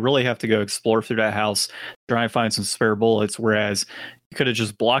like, did I really have to go explore through that house, try and find some spare bullets? Whereas you could have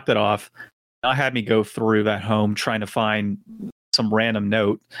just blocked it off, not had me go through that home trying to find some random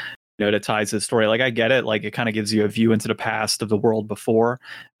note, that ties to the story. Like, I get it. Like, it kind of gives you a view into the past of the world before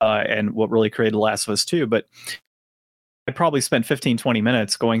and what really created Last of Us 2. But I probably spent 15, 20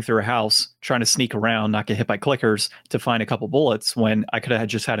 minutes going through a house, trying to sneak around, not get hit by clickers to find a couple bullets when I could have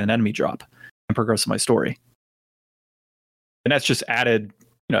just had an enemy drop and progress my story. And that's just added,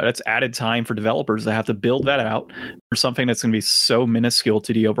 that's added time for developers that have to build that out for something that's going to be so minuscule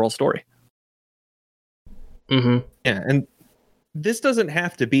to the overall story. Mm-hmm. Yeah, and this doesn't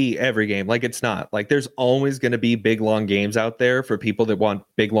have to be every game. Like, it's not. Like, there's always going to be big, long games out there for people that want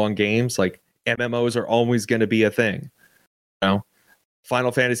big, long games. Like, MMOs are always going to be a thing.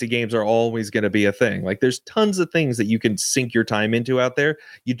 Final Fantasy games are always going to be a thing. Like, there's tons of things that you can sink your time into out there.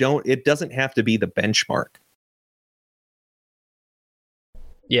 It doesn't have to be the benchmark.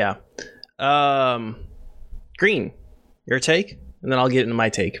 Yeah. Green, your take, and then I'll get into my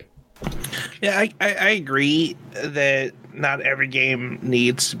take. Yeah, I agree that not every game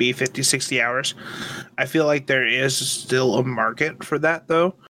needs to be 50, 60 hours. I feel like there is still a market for that,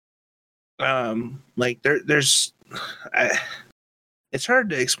 though. There's it's hard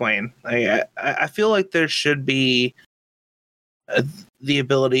to explain. I feel like there should be the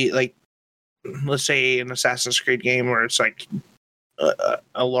ability, like, let's say an Assassin's Creed game where it's like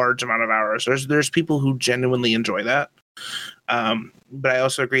a large amount of hours. There's people who genuinely enjoy that. But I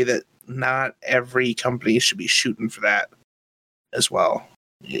also agree that not every company should be shooting for that as well.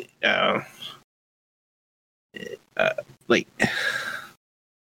 Like,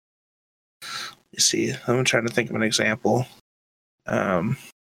 let's see, I'm trying to think of an example. Well,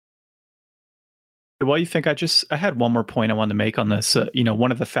 you think I had one more point I wanted to make on this.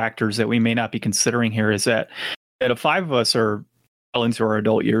 One of the factors that we may not be considering here is that the five of us are well into our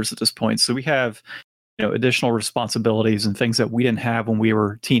adult years at this point. So we have, additional responsibilities and things that we didn't have when we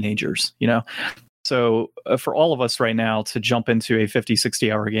were teenagers, So for all of us right now to jump into a 50,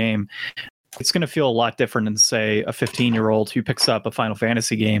 60-hour game, it's going to feel a lot different than, say, a 15-year-old who picks up a Final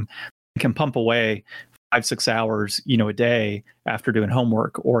Fantasy game and can pump away 5-6 hours, a day after doing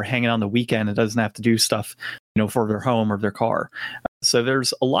homework or hanging on the weekend and doesn't have to do stuff, for their home or their car. So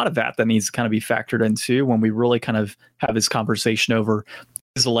there's a lot of that needs to kind of be factored into when we really kind of have this conversation over,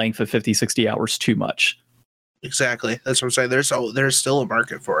 is the length of 50, 60 hours too much? Exactly. That's what I'm saying. There's still a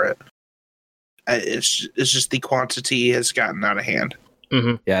market for it. It's just the quantity has gotten out of hand.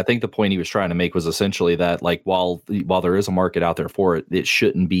 Mm-hmm. Yeah, I think the point he was trying to make was essentially that, like, while there is a market out there for it, it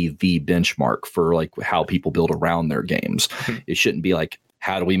shouldn't be the benchmark for like how people build around their games. It shouldn't be like,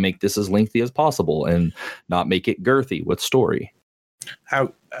 how do we make this as lengthy as possible and not make it girthy with story?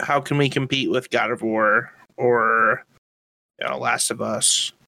 How can we compete with God of War or Last of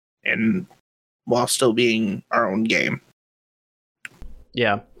Us, and while still being our own game?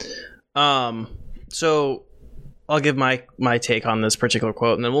 Yeah. So I'll give my take on this particular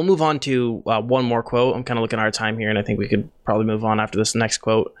quote, and then we'll move on to one more quote. I'm kind of looking at our time here, and I think we could probably move on after this next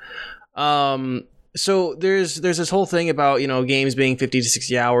quote. So there's this whole thing about, games being 50 to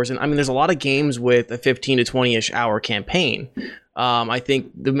 60 hours. And I mean, there's a lot of games with a 15 to 20-ish hour campaign. I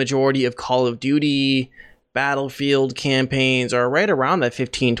think the majority of Call of Duty, Battlefield campaigns are right around that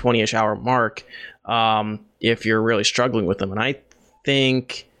 15, 20-ish hour mark, if you're really struggling with them. And I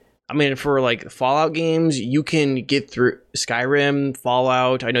think, for like Fallout games, you can get through Skyrim,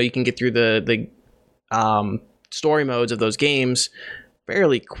 Fallout. I know you can get through the story modes of those games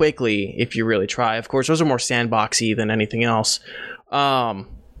fairly quickly if you really try. Of course, those are more sandboxy than anything else. So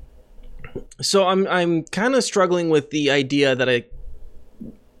I'm kind of struggling with the idea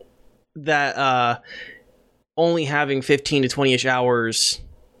that only having 15 to 20-ish hours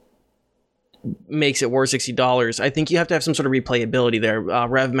makes it worth $60. I think you have to have some sort of replayability there.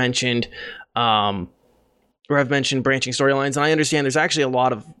 Rev mentioned branching storylines, and I understand there's actually a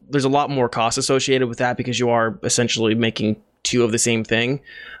lot more cost associated with that because you are essentially making two of the same thing.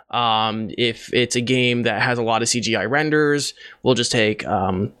 If it's a game that has a lot of CGI renders, we'll just take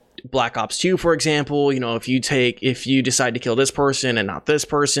Black Ops 2, for example, you know, if you decide to kill this person and not this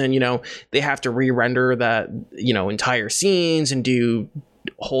person, you know, they have to re-render that, you know, entire scenes and do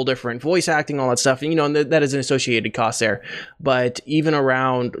whole different voice acting, all that stuff. And, you know, and that is an associated cost there. But even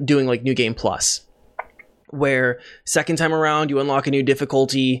around doing like New Game Plus, where second time around you unlock a new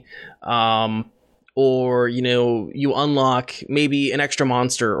difficulty, or, you know, you unlock maybe an extra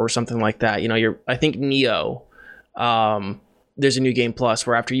monster or something like that. You know, I think Neo, there's a New Game Plus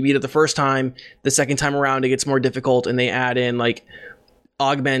where after you beat it the first time, the second time around it gets more difficult, and they add in like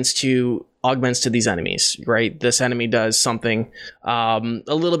augments to these enemies, right? This enemy does something a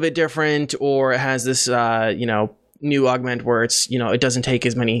little bit different, or it has this you know, new augment where it's, you know, it doesn't take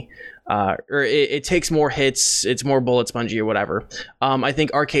as many or it takes more hits, it's more bullet spongy or whatever. I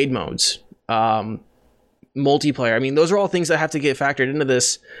think arcade modes, multiplayer, I mean, those are all things that have to get factored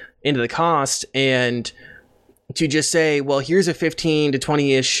into the cost. And to just say, well, here's a 15 to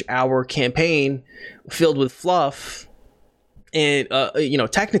 20-ish hour campaign filled with fluff and you know,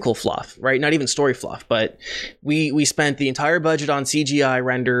 technical fluff, right? Not even story fluff, but we spent the entire budget on CGI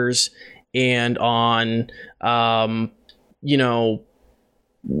renders and on you know,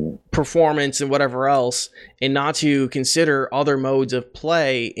 performance and whatever else, and not to consider other modes of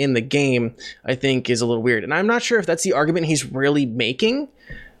play in the game, I think is a little weird. And I'm not sure if that's the argument he's really making,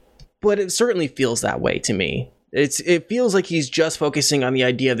 but it certainly feels that way to me. It feels like he's just focusing on the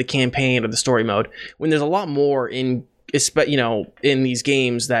idea of the campaign or the story mode, when there's a lot more in, you know, in these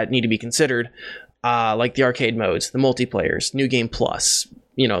games that need to be considered, like the arcade modes, the multiplayers, New Game Plus.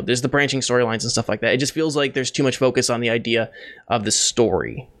 You know, there's the branching storylines and stuff like that. It just feels like there's too much focus on the idea of the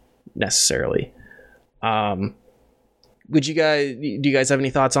story necessarily. Do you guys have any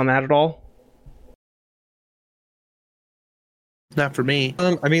thoughts on that at all? Not for me.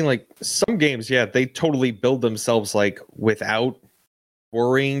 I mean, like some games, yeah, they totally build themselves like without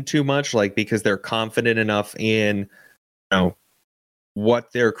worrying too much, like because they're confident enough in, you know,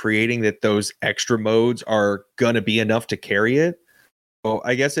 what they're creating that those extra modes are gonna be enough to carry it. So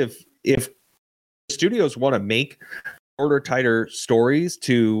I guess if studios want to make shorter, tighter stories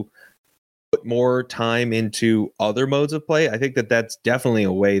to put more time into other modes of play, I think that's definitely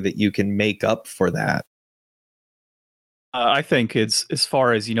a way that you can make up for that. I think it's, as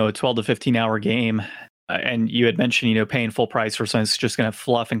far as, you know, a 12 to 15 hour game, and you had mentioned, you know, paying full price for something that's just going to have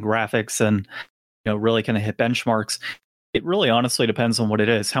fluff and graphics and, you know, really kind of hit benchmarks. It really honestly depends on what it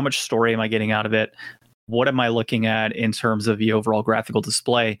is. How much story am I getting out of it? What am I looking at in terms of the overall graphical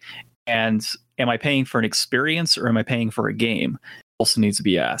display? And am I paying for an experience or am I paying for a game? Also needs to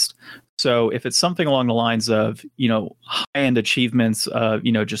be asked. So if it's something along the lines of, you know, high-end achievements,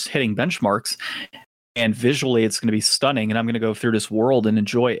 you know, just hitting benchmarks, and visually it's going to be stunning, and I'm going to go through this world and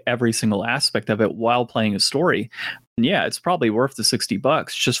enjoy every single aspect of it while playing a story, and yeah, it's probably worth the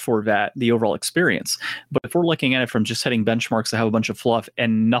 $60 just for that, the overall experience. But if we're looking at it from just hitting benchmarks that have a bunch of fluff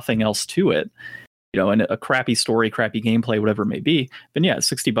and nothing else to it, you know, and a crappy story, crappy gameplay, whatever it may be, then yeah,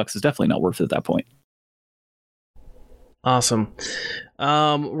 $60 is definitely not worth it at that point. Awesome.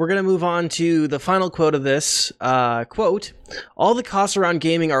 We're going to move on to the final quote of this. Quote, all the costs around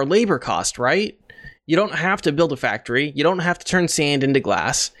gaming are labor cost, right? You don't have to build a factory. You don't have to turn sand into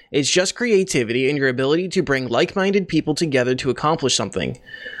glass. It's just creativity and your ability to bring like-minded people together to accomplish something.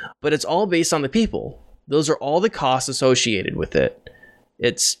 But it's all based on the people. Those are all the costs associated with it.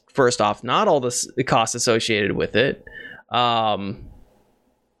 It's, first off, not all the costs associated with it. You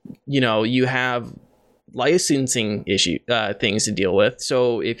know, you have licensing things to deal with.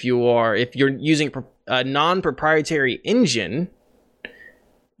 So if you're using a non-proprietary engine,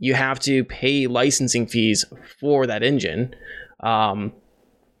 you have to pay licensing fees for that engine.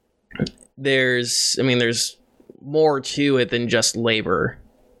 There's more to it than just labor,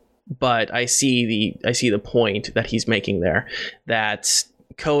 but I see the point that he's making there, that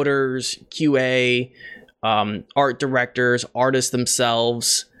coders, QA, art directors, artists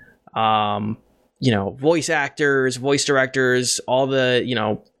themselves, you know, voice actors, voice directors, all the, you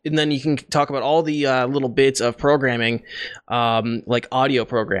know, and then you can talk about all the little bits of programming, like audio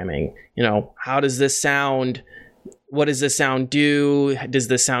programming. You know, how does this sound? What does this sound do? Does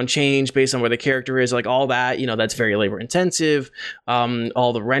this sound change based on where the character is? Like all that, you know, that's very labor intensive.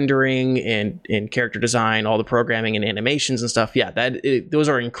 All the rendering and character design, all the programming and animations and stuff. Yeah, those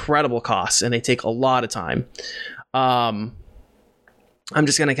are incredible costs, and they take a lot of time. I'm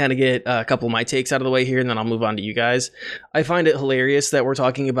just going to kind of get a couple of my takes out of the way here, and then I'll move on to you guys. I find it hilarious that we're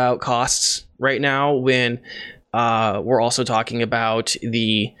talking about costs right now when we're also talking about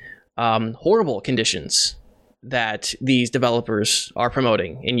the horrible conditions that these developers are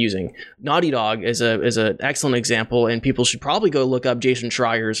promoting and using. Naughty Dog is an excellent example, and people should probably go look up Jason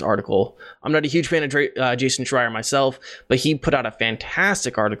Schreier's article. I'm not a huge fan of Jason Schreier myself, but he put out a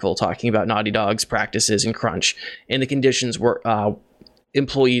fantastic article talking about Naughty Dog's practices in crunch and the conditions where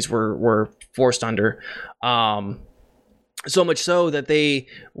employees were forced under. So much so that they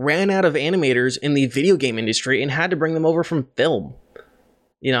ran out of animators in the video game industry and had to bring them over from film.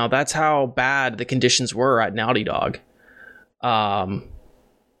 You know, that's how bad the conditions were at Naughty Dog. So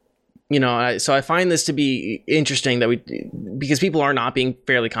I find this to be interesting because people are not being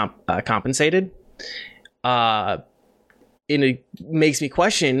fairly compensated. And it makes me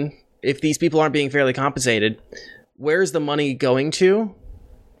question, if these people aren't being fairly compensated, where's the money going to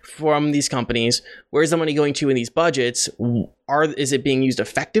from these companies? Where's the money going to in these budgets? Is it being used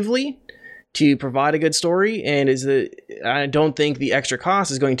effectively to provide a good story? And I don't think the extra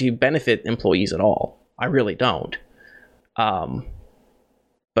cost is going to benefit employees at all. I really don't.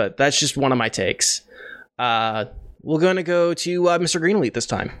 But that's just one of my takes. We're going to go to Mr. Greenleaf this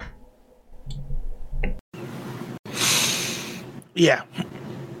time. Yeah.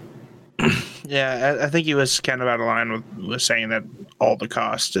 Yeah, I think he was kind of out of line with saying that all the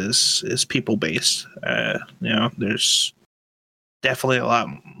cost is people based. There's definitely a lot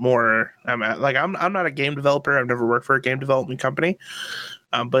more. I'm not a game developer. I've never worked for a game development company.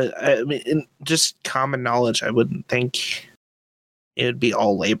 But I mean, in just common knowledge, I wouldn't think it would be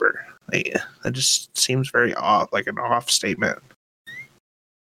all labor. That just seems very off, like an off statement.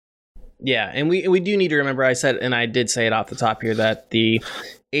 Yeah, and we do need to remember, I said, and I did say it off the top here, that the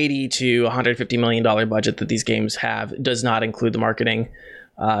 $80 to $150 million budget that these games have does not include the marketing.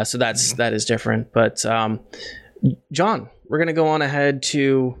 So that is different. But John, we're going to go on ahead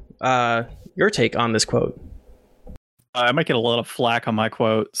to your take on this quote. I might get a lot of flack on my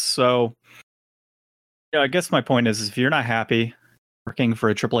quote. So yeah, I guess my point is if you're not happy working for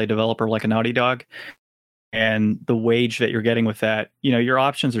a AAA developer like a Naughty Dog, and the wage that you're getting with that, your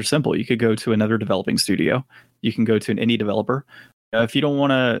options are simple. You could go to another developing studio. You can go to an indie developer. If you don't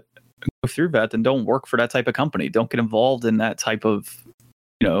want to go through that, then don't work for that type of company. Don't get involved in that type of,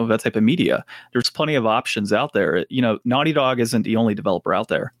 that type of media. There's plenty of options out there. Naughty Dog isn't the only developer out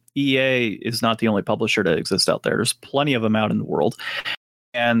there. EA is not the only publisher that exists out there. There's plenty of them out in the world.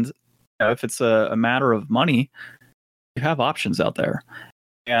 And if it's a matter of money, you have options out there.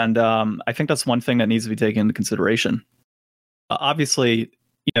 And I think that's one thing that needs to be taken into consideration. Obviously,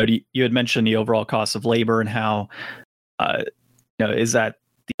 you had mentioned the overall cost of labor and how, is that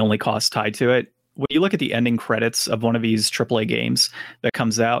the only cost tied to it? When you look at the ending credits of one of these AAA games that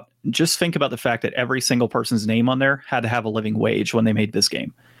comes out, just think about the fact that every single person's name on there had to have a living wage when they made this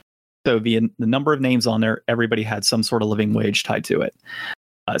game. So the number of names on there, everybody had some sort of living wage tied to it.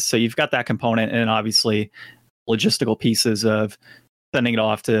 So you've got that component, and obviously logistical pieces of sending it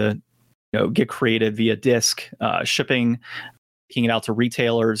off to get created via disc, shipping, taking it out to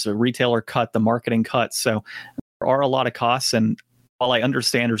retailers, a retailer cut, the marketing cut. So there are a lot of costs. And while I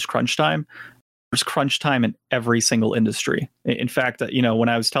understand there's crunch time in every single industry. In fact, when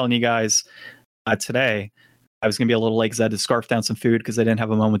I was telling you guys today, I was going to be a little late because I had to scarf down some food because I didn't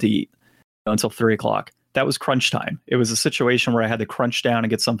have a moment to eat until 3:00. That was crunch time. It was a situation where I had to crunch down and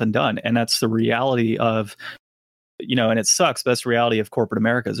get something done. And that's the reality of, and it sucks, but that's the reality of corporate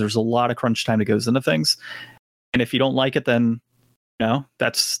America. Is there's a lot of crunch time that goes into things. And if you don't like it, then,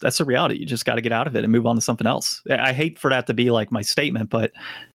 that's the reality. You just got to get out of it and move on to something else. I hate for that to be like my statement, but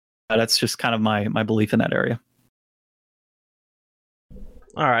that's just kind of my belief in that area.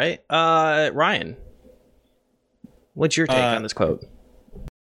 All right. Ryan, what's your take on this quote?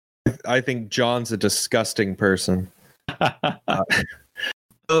 I think John's a disgusting person.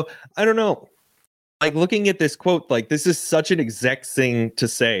 So I don't know. Like, looking at this quote, like, this is such an exec thing to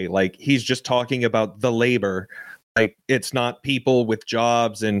say. Like, he's just talking about the labor. Like, it's not people with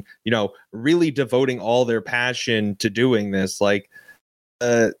jobs and, really devoting all their passion to doing this. Like,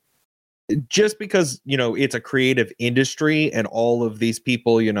 just because, it's a creative industry and all of these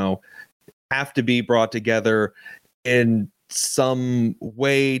people, have to be brought together in some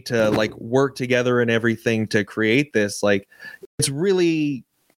way to, like, work together and everything to create this. Like, it's really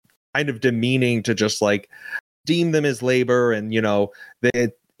kind of demeaning to just, like, deem them as labor and,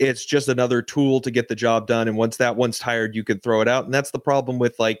 that it's just another tool to get the job done. And once that one's tired, you can throw it out. And that's the problem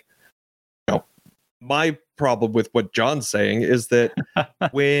with, like, my problem with what John's saying is that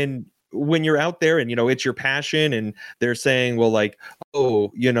when you're out there and, it's your passion and they're saying, well, like, oh,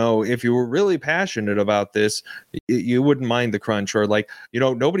 if you were really passionate about this, you wouldn't mind the crunch, or, like,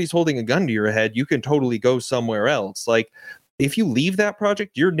 nobody's holding a gun to your head. You can totally go somewhere else. Like, If you leave that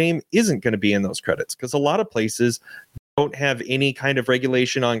project, your name isn't going to be in those credits, because a lot of places don't have any kind of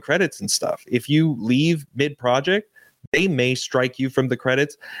regulation on credits and stuff. If you leave mid-project, they may strike you from the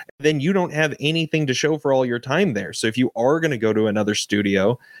credits, and then you don't have anything to show for all your time there. So if you are going to go to another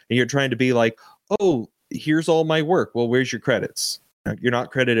studio and you're trying to be like, oh, here's all my work, well, where's your credits? You're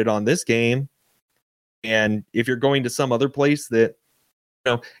not credited on this game. And if you're going to some other place that,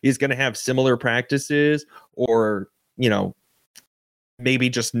 you know, is going to have similar practices, or, you know, maybe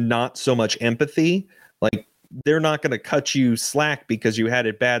just not so much empathy, like, they're not going to cut you slack because you had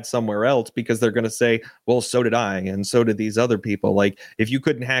it bad somewhere else, because they're going to say, well, so did I, and so did these other people. Like, if you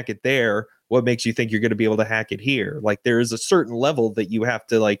couldn't hack it there, what makes you think you're going to be able to hack it here? Like, there is a certain level that you have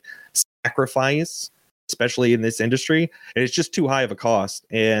to like sacrifice, especially in this industry, and it's just too high of a cost.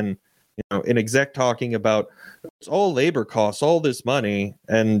 And, you know, an exec talking about it's all labor costs, all this money,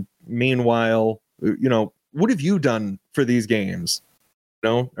 and meanwhile, you know, what have you done for these games? You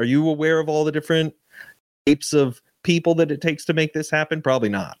know, are you aware of all the different types of people that it takes to make this happen? Probably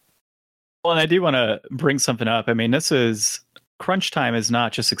not. Well, and I do want to bring something up. I mean, crunch time is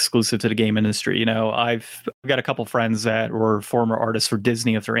not just exclusive to the game industry. You know, I've got a couple friends that were former artists for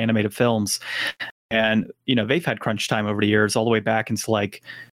Disney of their animated films, and, you know, they've had crunch time over the years, all the way back into like,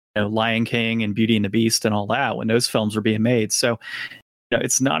 you know, Lion King and Beauty and the Beast and all that, when those films were being made. So, you know,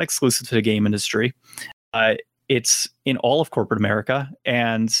 it's not exclusive to the game industry. It's in all of corporate America,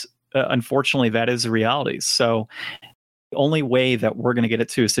 and unfortunately, that is the reality. So the only way that we're going to get it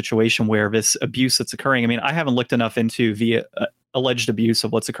to a situation where this abuse that's occurring, I mean, I haven't looked enough into the alleged abuse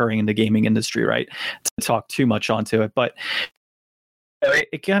of what's occurring in the gaming industry, right, to talk too much onto it. But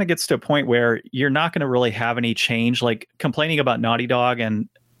it kind of gets to a point where you're not going to really have any change. Like, complaining about Naughty Dog and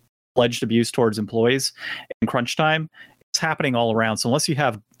alleged abuse towards employees in crunch time, it's happening all around. So unless you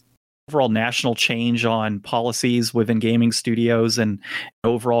have overall national change on policies within gaming studios and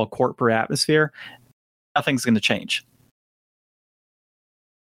overall corporate atmosphere, nothing's going to change.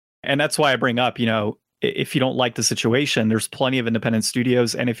 And that's why I bring up, you know, if you don't like the situation, there's plenty of independent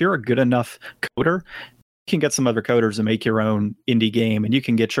studios. And if you're a good enough coder, you can get some other coders and make your own indie game, and you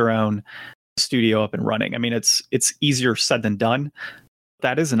can get your own studio up and running. I mean, it's easier said than done.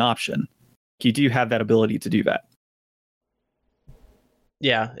 That is an option. You do have that ability to do that.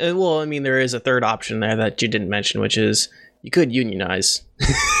 Yeah, well, I mean, there is a third option there that you didn't mention, which is you could unionize.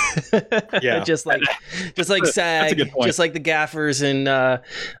 Yeah, just like SAG, just like the gaffers and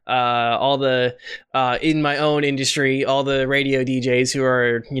all the in my own industry, all the radio DJs who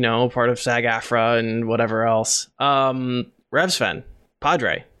are, you know, part of SAG-AFTRA and whatever else. RevSven,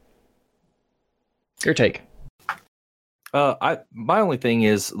 Padre, your take. My only thing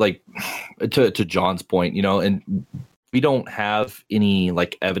is, like, to John's point, you know, and we don't have any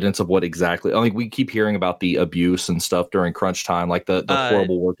like evidence of what exactly. I mean, we keep hearing about the abuse and stuff during crunch time, like the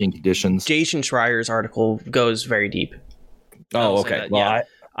horrible working conditions. Jason Schreier's article goes very deep. Oh, okay. Well, yeah.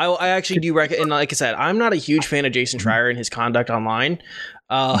 I actually do recommend. And like I said, I'm not a huge fan of Jason Schreier and his conduct online.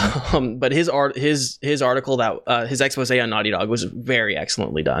 But his article that his expose on Naughty Dog was very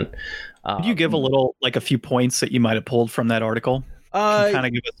excellently done. Could you give a few points that you might have pulled from that article? Kind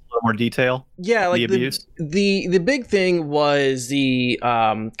of give us a little more detail. Yeah, like the abuse. The big thing was the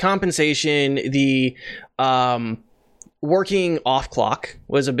compensation. The working off clock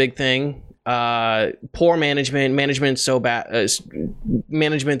was a big thing. Poor management so bad.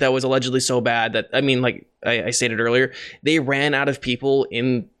 Management that was allegedly so bad that, I mean, like I stated earlier, they ran out of people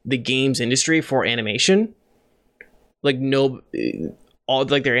in the games industry for animation. Like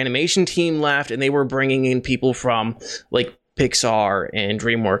their animation team left, and they were bringing in people from like Pixar and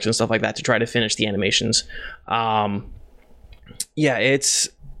DreamWorks and stuff like that to try to finish the animations. It's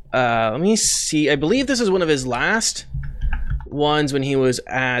let me see. I believe this is one of his last ones when he was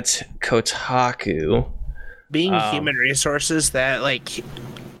at Kotaku. Being human resources, that like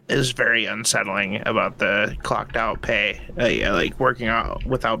is very unsettling about the clocked out pay. Like working out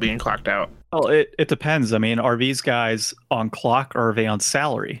without being clocked out. Well, it depends. I mean, are these guys on clock or are they on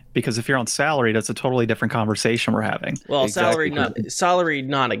salary? Because if you're on salary, that's a totally different conversation we're having. Well, exactly. salary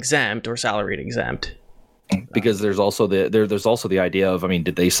non-exempt or salaried exempt. Because there's also the idea of, I mean,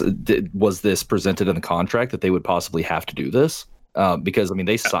 was this presented in the contract that they would possibly have to do this? Because I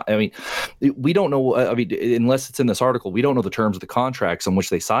mean, we don't know. I mean, unless it's in this article, we don't know the terms of the contracts on which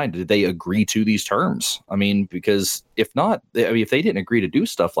they signed. Did they agree to these terms? I mean, because if not, if they didn't agree to do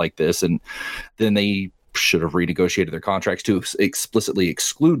stuff like this, and then they should have renegotiated their contracts to explicitly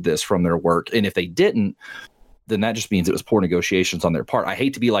exclude this from their work. And if they didn't, then that just means it was poor negotiations on their part. I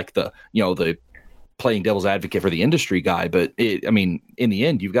hate to be like the playing devil's advocate for the industry guy, but I mean, in the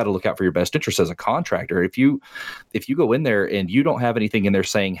end, you've got to look out for your best interest as a contractor. If you go in there and you don't have anything in there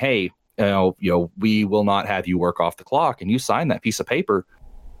saying, hey, we will not have you work off the clock, and you sign that piece of paper,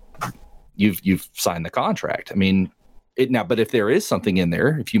 you've signed the contract. I mean, but if there is something in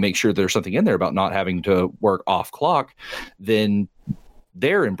there, if you make sure there's something in there about not having to work off clock, then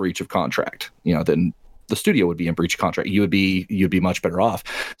they're in breach of contract. Then the studio would be in breach of contract. You'd be much better off.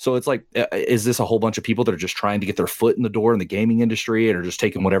 So it's like, is this a whole bunch of people that are just trying to get their foot in the door in the gaming industry and are just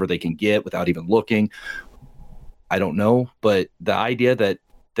taking whatever they can get without even looking? I don't know, but the idea that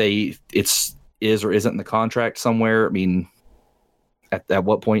it's or isn't in the contract somewhere, I mean, at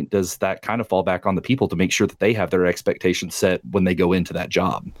what point does that kind of fall back on the people to make sure that they have their expectations set when they go into that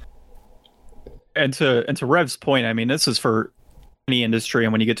job? And to Rev's point, I mean, this is for any industry,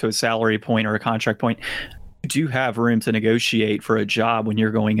 and when you get to a salary point or a contract point, you do have room to negotiate for a job when you're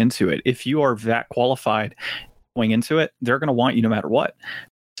going into it. If you are that qualified going into it, they're going to want you no matter what.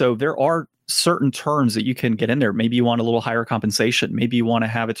 So there are certain terms that you can get in there. Maybe you want a little higher compensation. Maybe you want to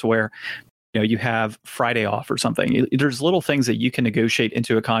have it to where you have Friday off or something. There's little things that you can negotiate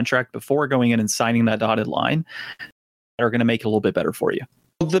into a contract before going in and signing that dotted line that are going to make it a little bit better for you.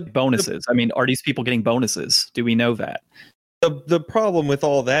 The bonuses. I mean, are these people getting bonuses? Do we know that? The problem with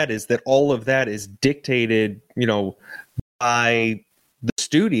all that is that all of that is dictated, by the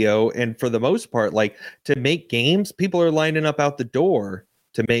studio. And for the most part, like, to make games, people are lining up out the door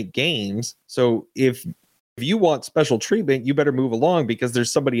to make games. So if you want special treatment, you better move along because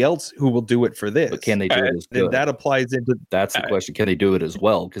there's somebody else who will do it for this. But can they do it as good? And that applies into... That's the question. Can they do it as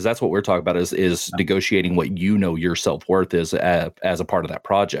well? Because that's what we're talking about is negotiating what your self-worth is as a part of that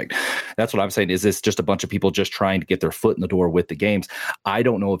project. That's what I'm saying. Is this just a bunch of people just trying to get their foot in the door with the games? I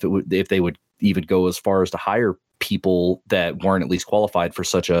don't know if they would even go as far as to hire people that weren't at least qualified for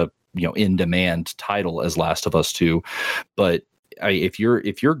such a in-demand title as Last of Us 2. But if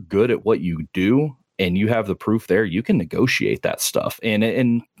you're good at what you do, and you have the proof there, you can negotiate that stuff.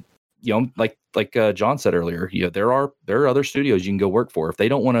 And like John said earlier, there are other studios you can go work for. If they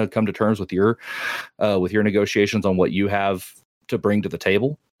don't want to come to terms with your negotiations on what you have to bring to the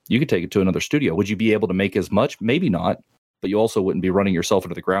table, you could take it to another studio. Would you be able to make as much? Maybe not, but you also wouldn't be running yourself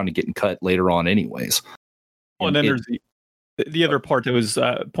into the ground and getting cut later on anyways. Well, and then there's the other part that was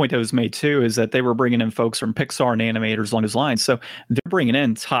point that was made too is that they were bringing in folks from Pixar and animators along those lines. So they're bringing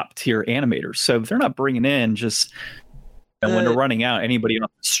in top tier animators. So they're not bringing in just when they're running out anybody on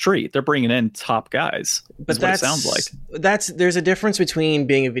the street. They're bringing in top guys. But that's what it sounds like. There's a difference between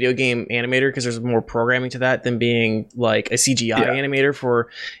being a video game animator, because there's more programming to that, than being like a CGI animator.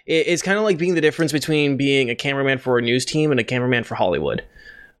 It's kind of like being the difference between being a cameraman for a news team and a cameraman for Hollywood.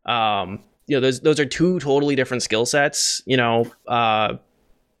 Those are two totally different skill sets. My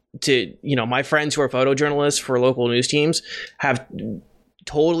friends who are photojournalists for local news teams have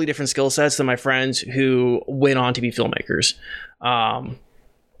totally different skill sets than my friends who went on to be filmmakers. And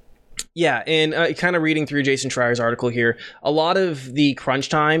kind of reading through Jason Schreier's article here, a lot of the crunch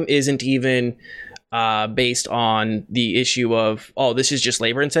time isn't even based on the issue of, this is just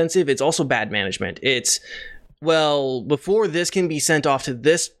labor intensive. It's also bad management. It's, before this can be sent off to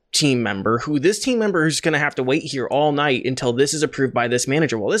this team member who's going to have to wait here all night until this is approved by this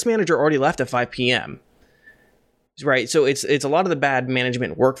manager. Well, this manager already left at 5 p.m. Right. So it's a lot of the bad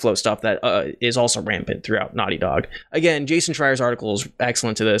management workflow stuff that is also rampant throughout Naughty Dog. Again, Jason Schreier's article is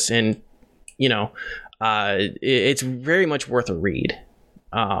excellent to this, and it's very mumuch worth a read.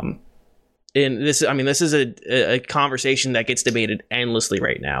 And this is a conversation that gets debated endlessly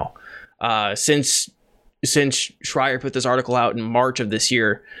right now. Since Schreier put this article out in March of this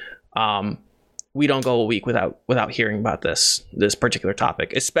year, we don't go a week without hearing about this particular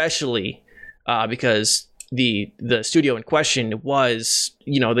topic, especially because the studio in question was,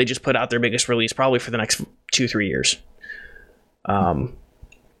 they just put out their biggest release probably for the next 2-3 years.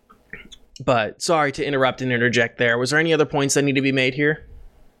 But sorry to interrupt and interject there. Was there any other points that need to be made here?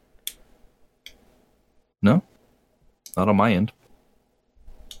 No, not on my end.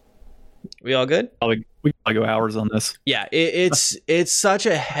 We all good? We can go hours on this. Yeah, it's such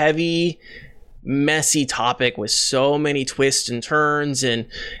a heavy, messy topic with so many twists and turns, and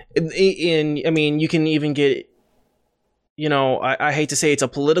you can even get, I hate to say it's a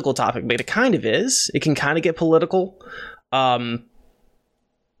political topic, but it kind of is. It can kind of get political, in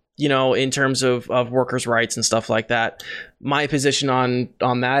terms of workers' rights and stuff like that. My position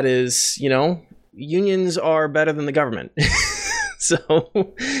on that is, unions are better than the government. So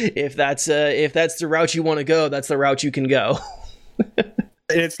if that's the route you want to go, that's the route you can go. And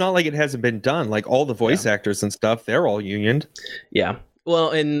it's not like it hasn't been done. Like all the voice actors and stuff, they're all unioned. Yeah.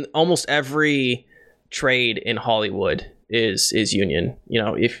 Well, in almost every trade in Hollywood is union. You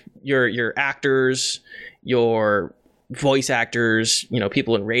know, if your actors, your voice actors, you know,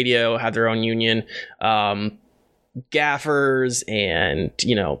 people in radio have their own union, gaffers and,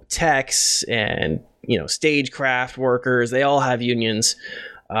 you know, techs and, you know, stagecraft workers, they all have unions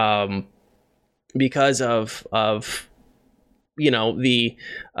because of you know, the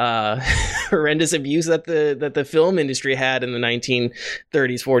horrendous abuse that the film industry had in the 1930s,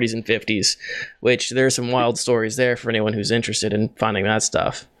 40s, and 50s, which there's some wild stories there for anyone who's interested in finding that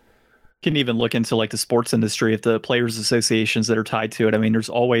stuff. Can even look into like the sports industry, if the players associations that are tied to it. I mean, there's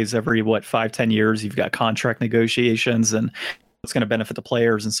always every 5-10 years you've got contract negotiations and what's going to benefit the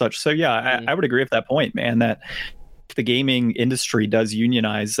players and such. So yeah, I would agree with that point, man, that if the gaming industry does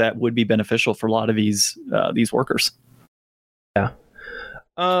unionize, that would be beneficial for a lot of these workers. Yeah.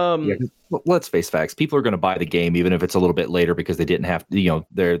 Let's face facts. People are going to buy the game even if it's a little bit later because they didn't have, you know,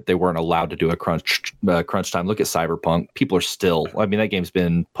 they weren't allowed to do a crunch time. Look at Cyberpunk. People are still, I mean, that game's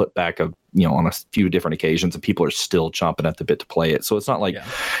been put back on a few different occasions, and people are still chomping at the bit to play it. So it's not like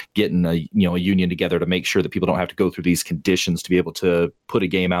getting a union together to make sure that people don't have to go through these conditions to be able to put a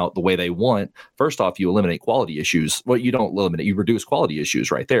game out the way they want. First off, you eliminate quality issues. Well, you don't eliminate, you reduce quality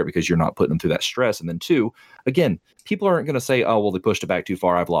issues right there because you're not putting them through that stress. And then two, again, people aren't going to say, oh, well, they pushed it back too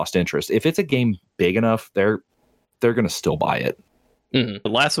far, I've lost interest. If it's a game big enough, they're going to still buy it. Mm-hmm. The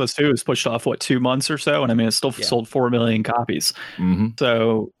Last of Us 2 was pushed off 2 months or so, and I mean it still sold 4 million copies. Mm-hmm.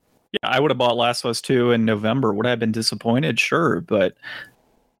 So yeah, I would have bought Last of Us 2 in November. Would I have been disappointed? Sure, but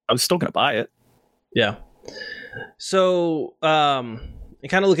I was still going to buy it. Yeah. So kind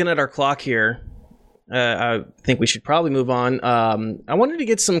of looking at our clock here, I think we should probably move on. I wanted to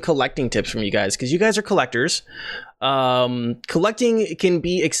get some collecting tips from you guys because you guys are collectors. Collecting can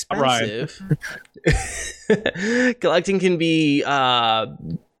be expensive. Collecting can be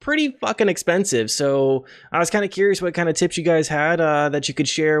pretty fucking expensive. So I was kind of curious what kind of tips you guys had that you could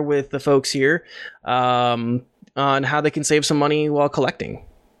share with the folks here on how they can save some money while collecting.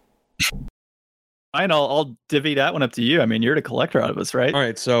 Fine, I'll divvy that one up to you. I mean, you're the collector out of us, right? All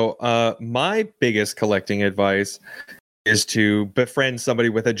right. So my biggest collecting advice is to befriend somebody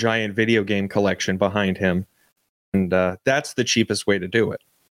with a giant video game collection behind him. And that's the cheapest way to do it.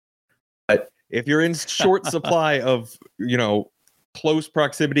 But if you're in short supply of, close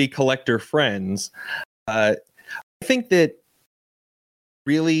proximity collector friends, I think that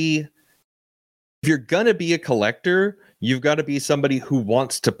really, if you're going to be a collector, you've got to be somebody who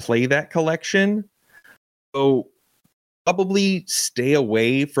wants to play that collection. So probably stay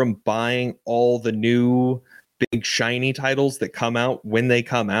away from buying all the new big shiny titles that come out when they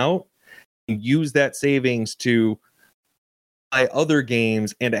come out, and use that savings to buy other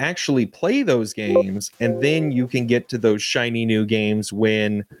games and actually play those games. And then you can get to those shiny new games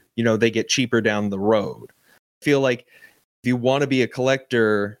when, they get cheaper down the road. I feel like if you want to be a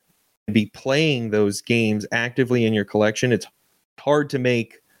collector and be playing those games actively in your collection, it's hard to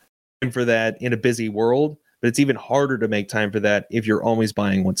make time for that in a busy world, but it's even harder to make time for that if you're always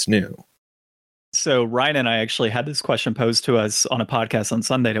buying what's new. So Ryan and I actually had this question posed to us on a podcast on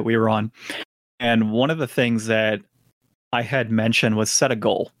Sunday that we were on. And one of the things that I had mentioned was set a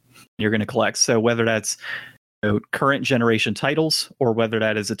goal you're going to collect. So whether that's current generation titles or whether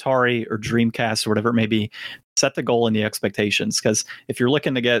that is Atari or Dreamcast or whatever it may be, set the goal and the expectations. Because if you're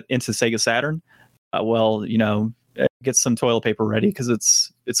looking to get into Sega Saturn, get some toilet paper ready because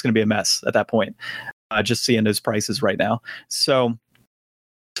it's going to be a mess at that point. Just seeing those prices right now. So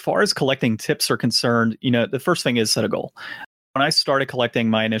as far as collecting tips are concerned, the first thing is set a goal. When I started collecting,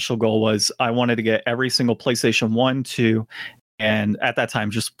 my initial goal was I wanted to get every single PlayStation 1, 2, and at that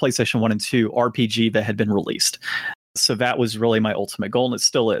time, just PlayStation 1 and 2 RPG that had been released. So that was really my ultimate goal, and it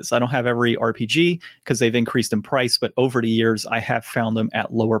still is. I don't have every RPG because they've increased in price, but over the years, I have found them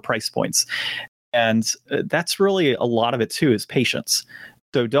at lower price points. And that's really a lot of it, too, is patience.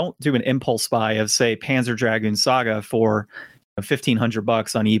 So don't do an impulse buy of, say, Panzer Dragoon Saga for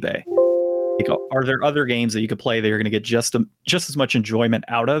 $1,500 on eBay. Are there other games that you could play that you're going to get just as much enjoyment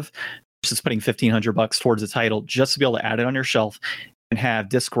out of versus putting $1,500 towards a title just to be able to add it on your shelf and have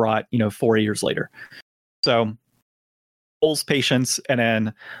disc rot, 4 years later? So, goals, patience, and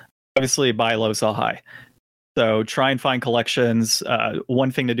then obviously buy low, sell high. So try and find collections.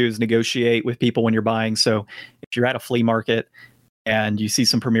 One thing to do is negotiate with people when you're buying. So if you're at a flea market and you see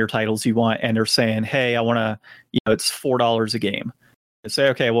some premier titles you want, and they're saying, hey, I want to, it's $4 a game. And say,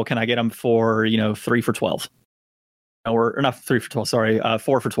 okay, well, can I get them for, 3 for $12? Or not 3 for $12, sorry, 4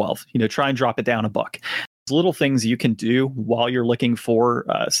 for $12. Try and drop it down $1. There's little things you can do while you're looking for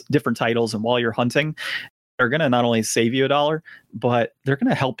different titles and while you're hunting. are going to not only save you $1, but they're going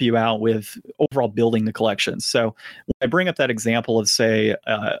to help you out with overall building the collection. So when I bring up that example of, say,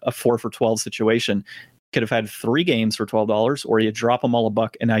 a 4 for $12 situation, you could have had 3 games for $12, or you drop them all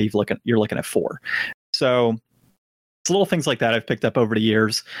 $1, and now you're looking at 4. So it's little things like that I've picked up over the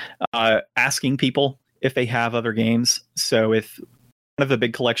years. Asking people if they have other games. So if one of the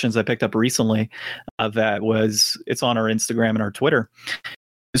big collections I picked up recently, it's on our Instagram and our Twitter,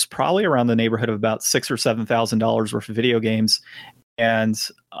 is probably around the neighborhood of about $6,000 or $7,000 worth of video games, and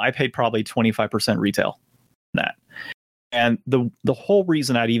I paid probably 25% retail on that. And the whole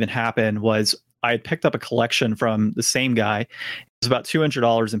reason that even happened was I had picked up a collection from the same guy. It was about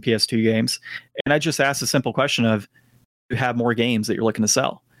 $200 in PS2 games, and I just asked a simple question of, "Do you have more games that you're looking to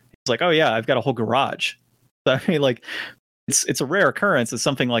sell?" He's like, "Oh yeah, I've got a whole garage." So, I mean, like, it's a rare occurrence that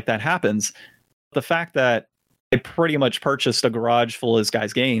something like that happens. The fact that I pretty much purchased a garage full of this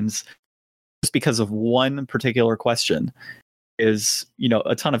guy's games just because of one particular question is,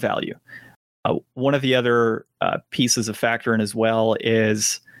 a ton of value. One of the other pieces of factor in as well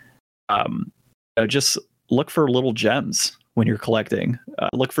is just look for little gems when you're collecting.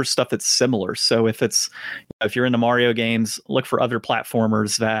 Look for stuff that's similar. So if you're into Mario games, look for other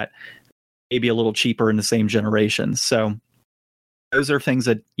platformers that may be a little cheaper in the same generation. So those are things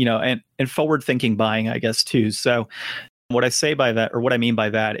that, and forward thinking buying, I guess, too. So what I say by that, or what I mean by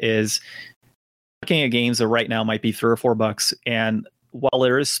that, is looking at games that right now might be $3 or $4. And while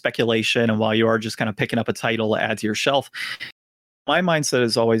there is speculation, and while you are just kind of picking up a title to add to your shelf, my mindset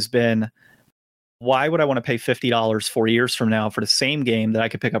has always been, why would I want to pay $50 4 years from now for the same game that I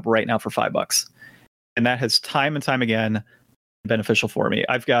could pick up right now for $5? And that has time and time again beneficial for me.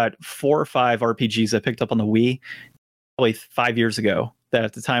 I've got 4 or 5 RPGs I picked up on the Wii probably 5 years ago that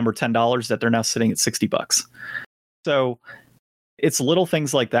at the time were $10, that they're now sitting at $60. So it's little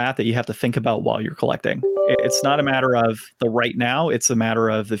things like that you have to think about while you're collecting. It's not a matter of the right now, it's a matter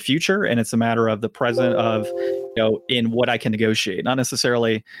of the future, and it's a matter of the present of, in what I can negotiate. Not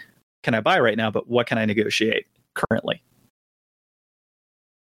necessarily can I buy right now, but what can I negotiate currently?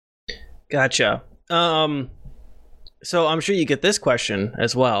 Gotcha. So I'm sure you get this question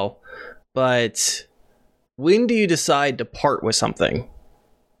as well, but when do you decide to part with something?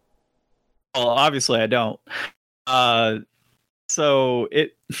 Well, obviously I don't. I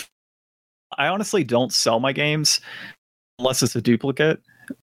honestly don't sell my games unless it's a duplicate.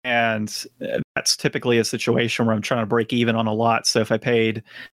 And that's typically a situation where I'm trying to break even on a lot. So if I paid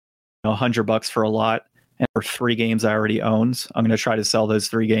 $100 for a lot, and for 3 games I already owned, I'm going to try to sell those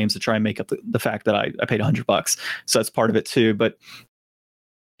 3 games to try and make up the fact that I paid $100. So that's part of it too. But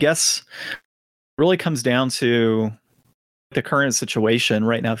I guess it really comes down to the current situation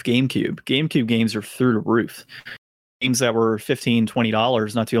right now of GameCube. GameCube games are through the roof. Games that were $15,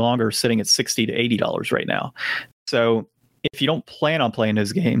 $20 not too long ago are sitting at $60 to $80 right now. So if you don't plan on playing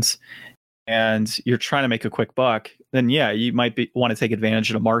those games and you're trying to make a quick buck, then yeah, you might want to take advantage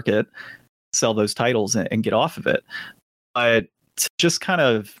of the market, sell those titles and get off of it. But to just kind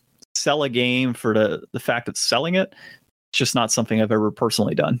of sell a game for the fact that selling it, it's just not something I've ever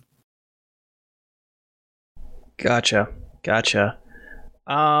personally done. Gotcha.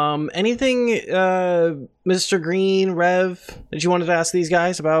 Anything, Mr. Green, Rev, that you wanted to ask these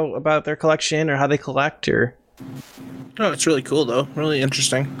guys about their collection or how they collect? Or No, it's really cool though. Really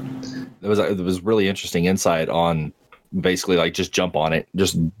interesting. It was really interesting insight on basically like just jump on it,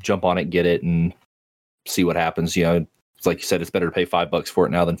 get it, and see what happens. It's like you said, it's better to pay $5 for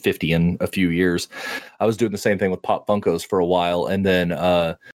it now than 50 in a few years. I was doing the same thing with Pop Funkos for a while, and then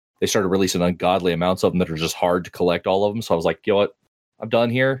they started releasing ungodly amounts of them that are just hard to collect all of them. So I was like, you know what? I'm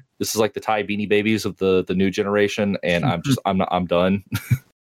done here. This is like the Thai Beanie Babies of the new generation, and I'm done.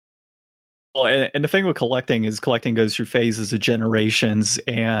 Well, and the thing with collecting is collecting goes through phases of generations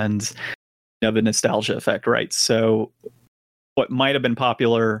and the nostalgia effect, right? So what might have been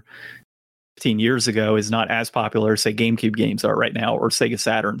popular 15 years ago is not as popular as, say, GameCube games are right now, or Sega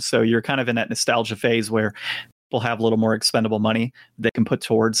Saturn. So you're kind of in that nostalgia phase where people have a little more expendable money they can put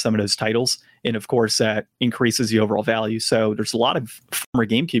towards some of those titles. And of course, that increases the overall value. So there's a lot of former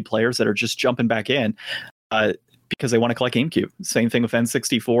GameCube players that are just jumping back in because they want to collect GameCube. Same thing with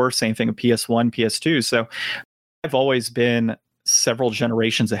N64, same thing with PS1, PS2. So I've always been several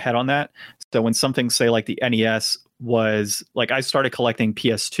generations ahead on that. So when something, say, like the NES was, like, I started collecting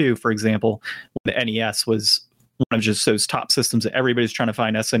PS2, for example, when the NES was one of just those top systems that everybody's trying to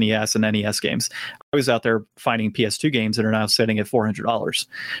find SNES and NES games. I was out there finding PS2 games that are now sitting at $400.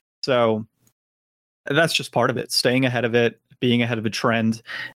 So that's just part of it. Staying ahead of it, being ahead of a trend,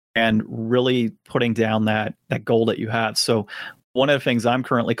 and really putting down that goal that you have. So One of the things I'm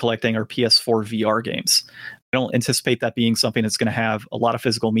currently collecting are PS4 VR games. I don't anticipate that being something that's going to have a lot of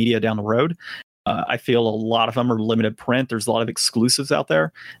physical media down the road. I feel a lot of them are limited print. There's a lot of exclusives out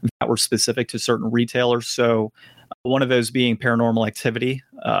there that were specific to certain retailers. So one of those being Paranormal Activity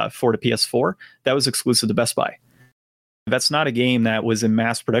for the PS4, that was exclusive to Best Buy. That's not a game that was in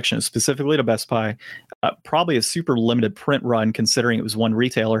mass production, specifically to Best Buy. Probably a super limited print run considering it was one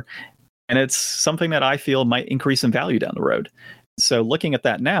retailer. And it's something that I feel might increase in value down the road. So looking at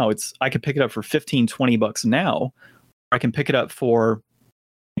that now, I could pick it up for $15-$20 now. Or I can pick it up for,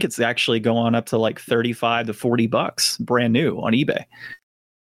 I think it's actually going up to like $35 to $40 brand new on eBay.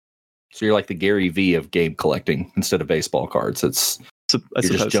 So you're like the Gary V of game collecting instead of baseball cards. I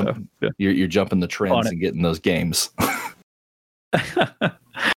suppose so. Yeah. You're jumping the trends and getting those games.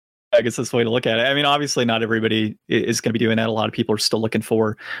 I guess that's the way to look at it. I mean, obviously not everybody is going to be doing that. A lot of people are still looking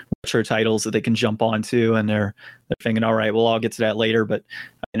for retro titles that they can jump onto, and they're thinking, all right, well, I'll get to that later. But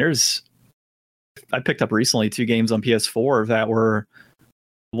I mean, I picked up recently 2 games on PS4 that were,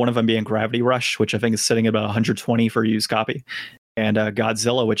 one of them being Gravity Rush, which I think is sitting at about 120 for a used copy, and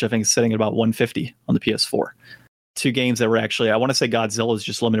Godzilla, which I think is sitting at about 150 on the PS4. 2 games that were actually, I want to say Godzilla is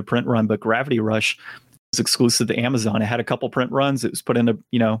just limited print run, but Gravity Rush was exclusive to Amazon. It had a couple print runs. It was put into,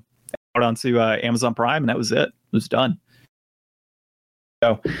 out onto Amazon Prime, and that was it. It was done.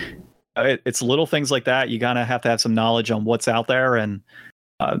 So it's little things like that. You gotta have to have some knowledge on what's out there and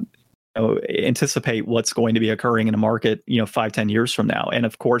anticipate what's going to be occurring in the market, 5-10 years from now. And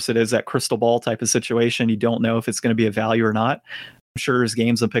of course, it is that crystal ball type of situation. You don't know if it's going to be a value or not. I'm sure there's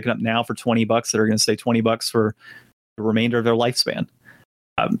games I'm picking up now for $20 that are going to stay $20 for the remainder of their lifespan.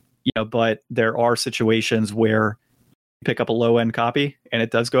 But there are situations where you pick up a low end copy and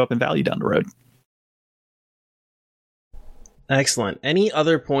it does go up in value down the road. Excellent. Any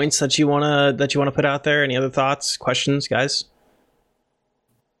other points that you wanna put out there? Any other thoughts, questions, guys?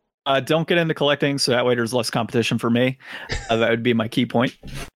 Don't get into collecting, so that way there's less competition for me. That would be my key point.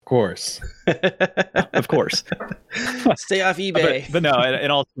 Of course. Of course. Stay off eBay. But no,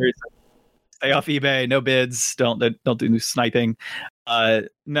 in all seriousness, stay off eBay. No bids. Don't do sniping.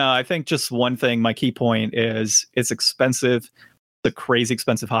 No, I think just one thing. My key point is it's expensive. It's a crazy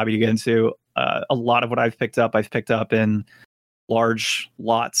expensive hobby to get into. A lot of what I've picked up in large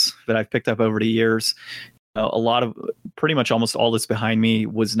lots that I've picked up over the years. A lot of, pretty much almost all that's behind me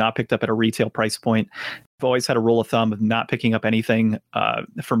was not picked up at a retail price point. I've always had a rule of thumb of not picking up anything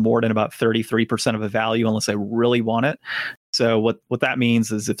for more than about 33% of a value unless I really want it. So what that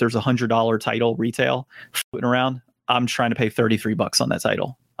means is if there's $100 title retail floating around, I'm trying to pay $33 on that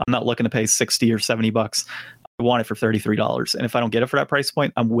title. I'm not looking to pay $60 or $70. I want it for $33. And if I don't get it for that price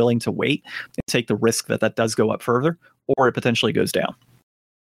point, I'm willing to wait and take the risk that does go up further or it potentially goes down.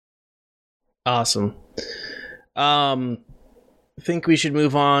 Awesome. I think we should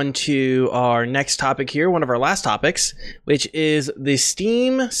move on to our next topic here, one of our last topics, which is the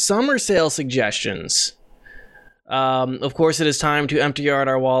Steam summer sale suggestions. Of course, it is time to empty out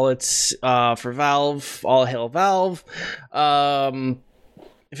our wallets for Valve. All hail Valve. I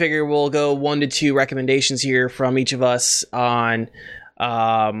figure we'll go 1 to 2 recommendations here from each of us on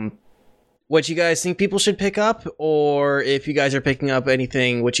what you guys think people should pick up, or if you guys are picking up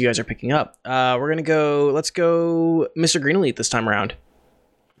anything, what you guys are picking up. Let's go Mr. Green Elite this time around.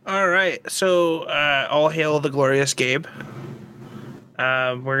 All right, so all hail the glorious Gabe.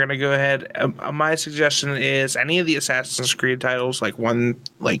 We're gonna go ahead. My suggestion is any of the Assassin's Creed titles, like one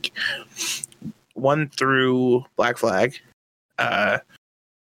through Black Flag.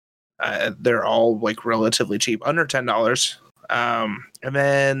 They're all like relatively cheap, under $10. And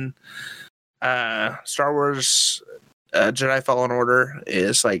then Star Wars Jedi Fallen Order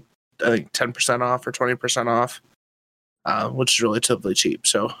is like I think 10% off or 20% off, which is relatively cheap.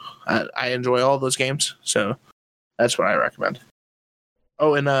 So I enjoy all those games. So that's what I recommend.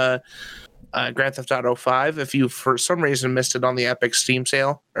 Oh, and Grand Theft Auto 5, if you for some reason missed it on the Epic Steam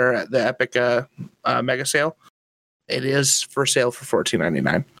sale or the Epic Mega sale, it is for sale for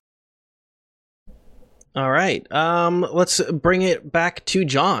 $14.99. All right. Let's bring it back to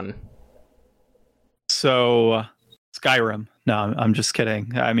John. So Skyrim. No, I'm just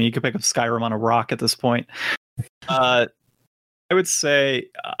kidding. I mean, you could pick up Skyrim on a rock at this point. I would say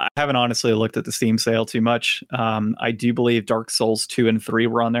I haven't honestly looked at the Steam sale too much. I do believe Dark Souls 2 and 3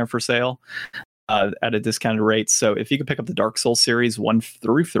 were on there for sale at a discounted rate. So if you could pick up the Dark Souls series 1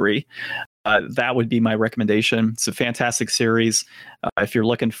 through 3, that would be my recommendation. It's a fantastic series. If you're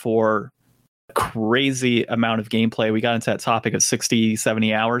looking for a crazy amount of gameplay, we got into that topic of 60,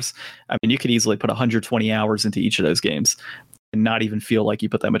 70 hours. I mean, you could easily put 120 hours into each of those games. and not even feel like you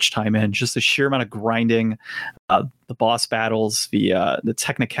put that much time in. Just the sheer amount of grinding, the boss battles, the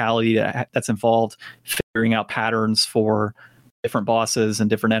technicality that's involved, figuring out patterns for different bosses and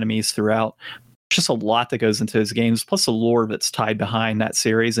different enemies throughout. Just a lot that goes into his games, plus the lore that's tied behind that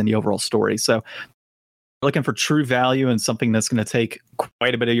series and the overall story. So looking for true value and something that's going to take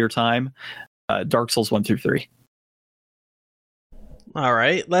quite a bit of your time, Dark Souls 1 through 3. All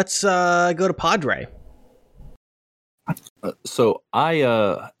right, let's go to Padre. So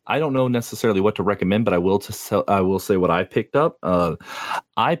I don't know necessarily what to recommend, but I will say what I picked up.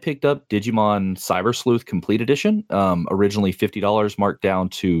 I picked up Digimon Cyber Sleuth Complete Edition, originally $50, marked down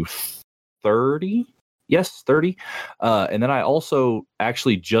to $30. Yes, $30. And then I also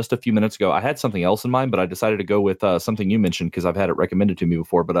actually just a few minutes ago, I had something else in mind, but I decided to go with something you mentioned because I've had it recommended to me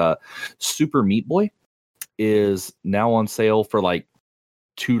before. But Super Meat Boy is now on sale for like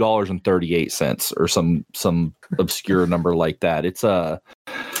 $2.38 or some obscure number like that. It's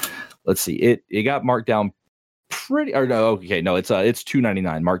let's see, it got marked down pretty, or no, okay, no, it's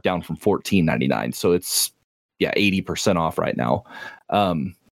 $2.99, marked down from $14.99, so it's 80% off right now.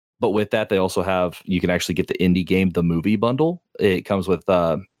 But with that, they also have, you can actually get the indie game The Movie bundle. It comes with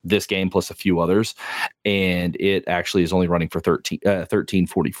this game plus a few others, and it actually is only running for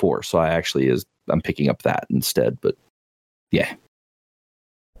 $13.44. So I'm picking up that instead. But yeah.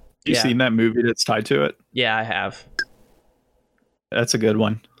 You seen that movie that's tied to it? Yeah, I have. That's a good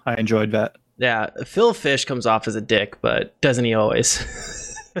one. I enjoyed that. Yeah, Phil Fish comes off as a dick, but doesn't he always?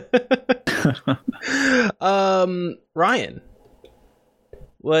 Ryan,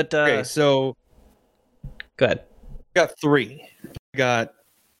 what? Okay, so go ahead. I got 3. I got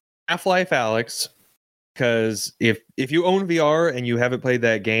Half-Life Alyx, because if you own VR and you haven't played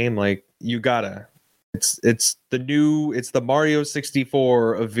that game, like, you gotta. It's the Mario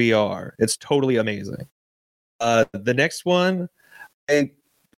 64 of VR. It's totally amazing. The next one,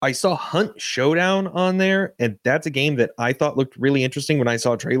 I saw Hunt Showdown on there, and that's a game that I thought looked really interesting when I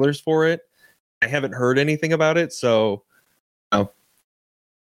saw trailers for it. I haven't heard anything about it, so I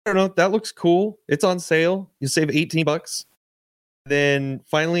don't know. That looks cool. It's on sale. You save $18. Then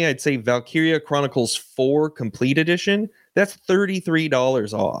finally, I'd say Valkyria Chronicles 4 Complete Edition. That's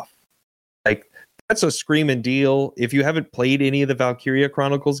 $33 off. Like, that's a screaming deal. If you haven't played any of the Valkyria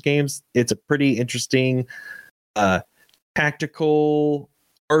Chronicles games, it's a pretty interesting tactical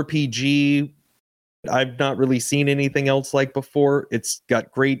RPG. I've not really seen anything else like before. It's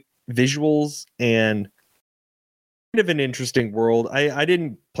got great visuals and kind of an interesting world. I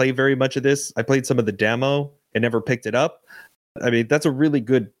didn't play very much of this. I played some of the demo and never picked it up. I mean, that's a really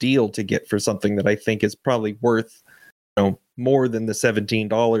good deal to get for something that I think is probably worth, more than the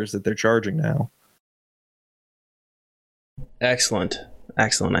 $17 that they're charging now. Excellent.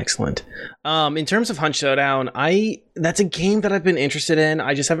 In terms of Hunt Showdown, that's a game that I've been interested in.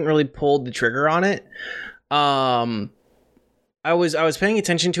 I just haven't really pulled the trigger on it. I was paying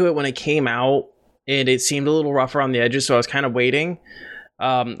attention to it when it came out, and it seemed a little rougher on the edges, so I was kind of waiting.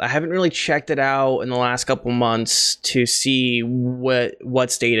 I haven't really checked it out in the last couple months to see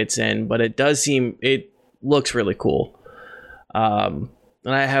what state it's in, but it looks really cool. And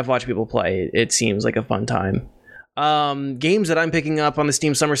I have watched people play. It seems like a fun time. Games that I'm picking up on the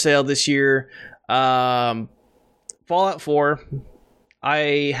Steam Summer Sale this year, Fallout 4.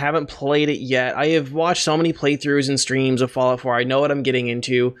 I haven't played it yet. I have watched so many playthroughs and streams of Fallout 4. I know what I'm getting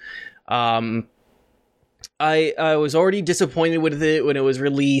into. I was already disappointed with it when it was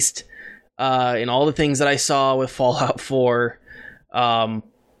released, and all the things that I saw with Fallout 4.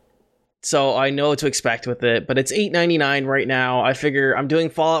 So I know what to expect with it, but it's $8.99 right now. I figure I'm doing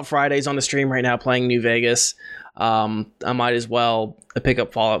Fallout Fridays on the stream right now, playing New Vegas. I might as well pick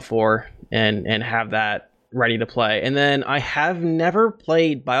up Fallout 4 and have that ready to play. And then I have never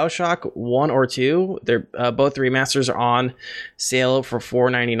played BioShock 1 or 2. They're both remasters are on sale for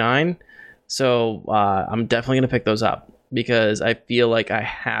 $4.99. So I'm definitely going to pick those up because I feel like I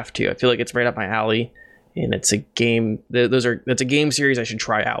have to. I feel like it's right up my alley, and it's a game. That's a game series I should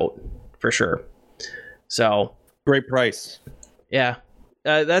try out for sure. So great price. Yeah.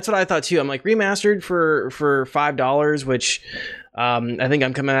 That's what I thought too. I'm like, remastered for $5, which I think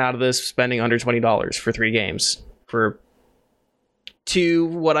I'm coming out of this spending under $20 for 3 games for 2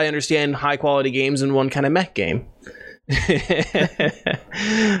 what I understand high quality games and 1 kind of mech game.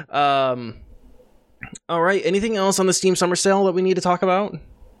 All right, anything else on the Steam Summer Sale that we need to talk about?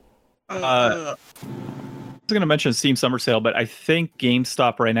 I was going to mention Steam Summer Sale, but I think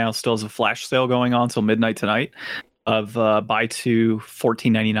GameStop right now still has a flash sale going on till midnight tonight of buy 2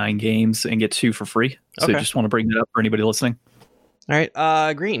 $14.99 games and get 2 for free. So Okay. just want to bring that up for anybody listening. All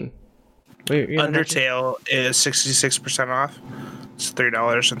right, Green. Undertale is 66% off. It's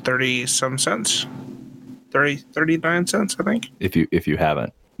 $3.30 some cents. 39 cents, I think. If you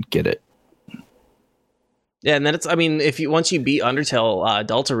haven't, get it. Yeah, and then once you beat Undertale,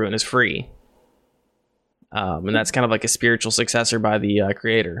 Deltarune is free. And that's kind of like a spiritual successor by the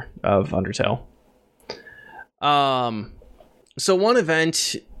creator of Undertale. So one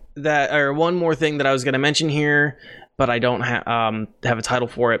more thing that I was going to mention here, but I don't have a title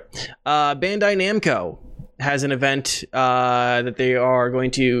for it. Bandai Namco has an event that they are going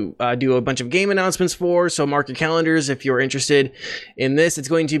to do a bunch of game announcements for. So mark your calendars if you're interested in this. It's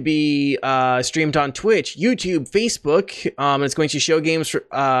going to be streamed on Twitch, YouTube, Facebook. And it's going to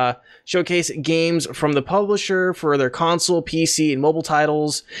showcase games from the publisher for their console, PC, and mobile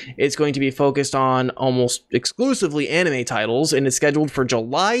titles. It's going to be focused on almost exclusively anime titles, and it's scheduled for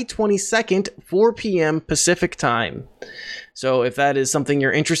July 22nd, 4 p.m. Pacific time. So if that is something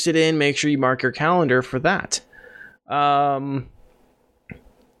you're interested in, make sure you mark your calendar for that.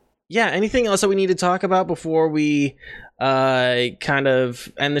 Anything else that we need to talk about before we kind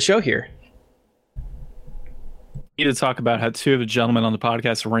of end the show here? We need to talk about how two of the gentlemen on the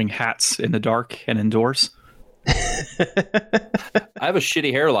podcast are wearing hats in the dark and indoors. I have a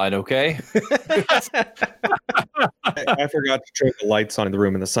shitty hairline, okay? I forgot to turn the lights on in the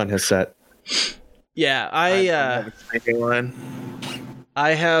room and the sun has set. Yeah, I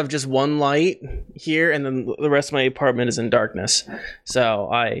have just one light here, and then the rest of my apartment is in darkness. So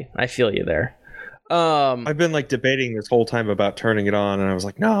I feel you there. I've been like debating this whole time about turning it on, and I was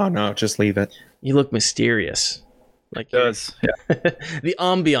like, no, just leave it. You look mysterious. Like it does. Yeah. The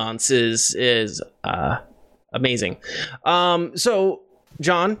ambiance is amazing. So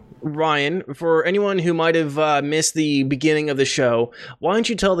John, Ryan, for anyone who might have missed the beginning of the show, why don't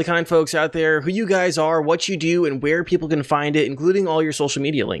you tell the kind folks out there who you guys are, what you do, and where people can find it, including all your social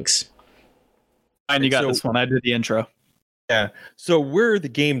media links. And you got this one. I did the intro. Yeah. So we're the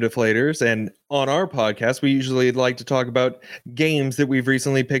Game Deflators, and on our podcast, we usually like to talk about games that we've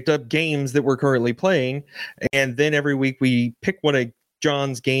recently picked up, games that we're currently playing, and then every week we pick one of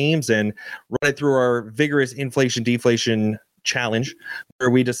John's games and run it through our vigorous inflation-deflation challenge,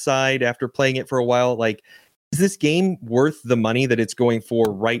 where we decide after playing it for a while, like, is this game worth the money that it's going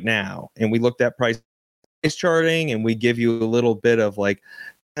for right now? And we looked at price charting, and we give you a little bit of like,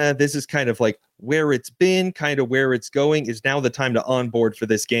 this is kind of like where it's been, kind of where it's going. Is now the time to onboard for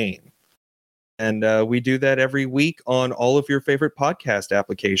this game? And we do that every week on all of your favorite podcast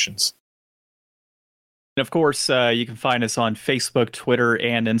applications. And of course, you can find us on Facebook, Twitter,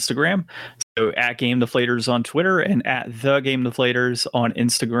 and Instagram. So at Game Deflators on Twitter and at The Game Deflators on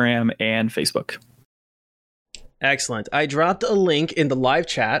Instagram and Facebook. Excellent. I dropped a link in the live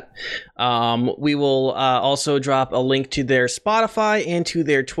chat. We will also drop a link to their Spotify and to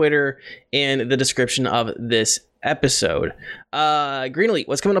their Twitter in the description of this episode. Green Elite,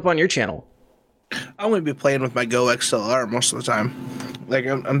 what's coming up on your channel? I'm going to be playing with my Go XLR most of the time. Like,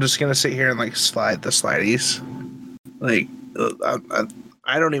 I'm just going to sit here and, like, slide the slideys. Like,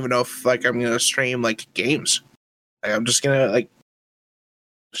 I don't even know if, like, I'm going to stream, like, games. Like, I'm just going to, like,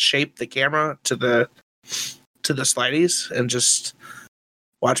 shape the camera to the slideys and just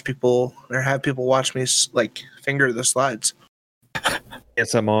watch people, or have people watch me, like, finger the slides.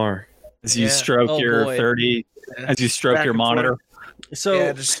 SMR. As you stroke your 30, as you stroke your monitor. So,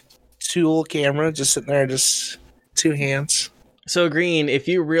 yeah, just tool camera, just sitting there, just two hands. So Green, if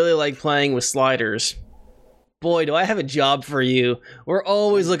you really like playing with sliders, boy, do I have a job for you. We're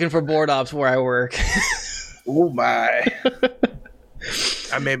always looking for board ops where I work. Oh my.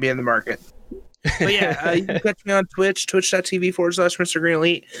 I may be in the market. But yeah, you can catch me on Twitch, twitch.tv/Mr. Green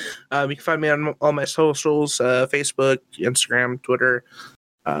Elite. You can find me on all my socials, Facebook, Instagram, Twitter,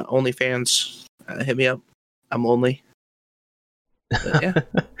 OnlyFans. Hit me up. I'm lonely. But yeah.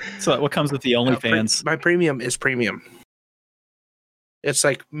 So what comes with the OnlyFans? My premium is premium. It's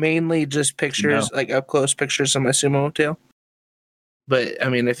like mainly just pictures, like up close pictures of my sumo tail. But I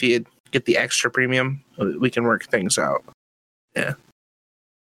mean, if you get the extra premium, we can work things out. Yeah.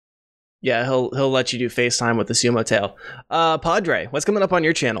 Yeah, he'll let you do FaceTime with the sumo tail. Padre, what's coming up on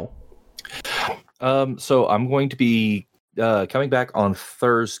your channel? So I'm going to be coming back on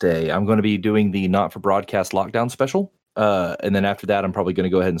Thursday. I'm going to be doing the Not for Broadcast Lockdown special. And then after that, I'm probably going to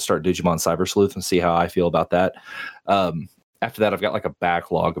go ahead and start Digimon Cyber Sleuth and see how I feel about that. After that, I've got like a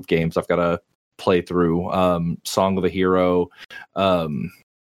backlog of games I've got to play through. Song of a Hero. What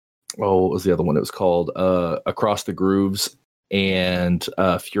was the other one? It was called Across the Grooves and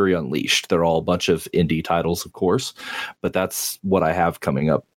Fury Unleashed. They're all a bunch of indie titles, of course, but that's what I have coming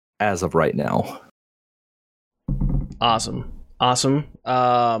up as of right now. Awesome.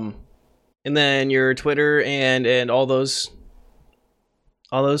 And then your Twitter and all those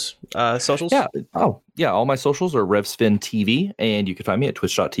socials? Yeah. Oh, yeah. All my socials are RevSven TV, and you can find me at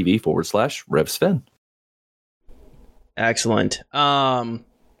twitch.tv/RevSven. Excellent.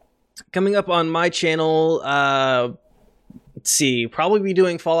 Coming up on my channel, let's see, probably be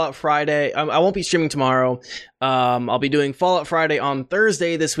doing Fallout Friday. I won't be streaming tomorrow. I'll be doing Fallout Friday on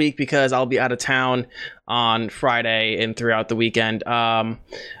Thursday this week because I'll be out of town on Friday and throughout the weekend.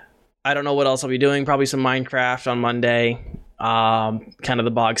 I don't know what else I'll be doing. Probably some Minecraft on Monday. Kind of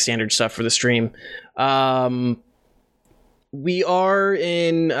the bog standard stuff for the stream. We are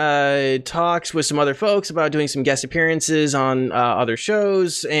in talks with some other folks about doing some guest appearances on other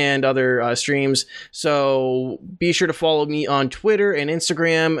shows and other streams. So be sure to follow me on Twitter and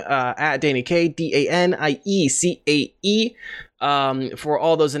Instagram at DaniCae, DANIECAE, for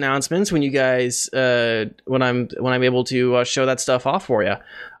all those announcements when you guys when I'm able to show that stuff off for you.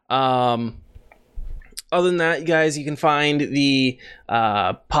 Other than that, you guys, you can find the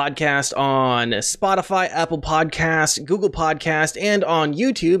podcast on Spotify, Apple Podcast, Google Podcast, and on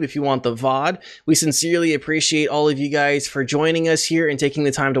YouTube if you want the VOD. We sincerely appreciate all of you guys for joining us here and taking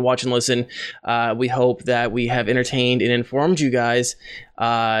the time to watch and listen. We hope that we have entertained and informed you guys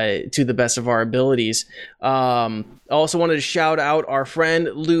to the best of our abilities. I also wanted to shout out our friend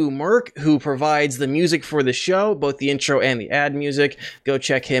Lou Merck, who provides the music for the show, both the intro and the ad music. Go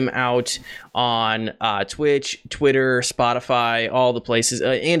check him out on Twitch, Twitter, Spotify, all the places,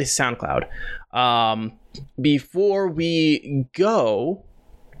 and his SoundCloud. Before we go,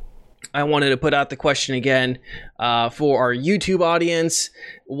 I wanted to put out the question again for our YouTube audience.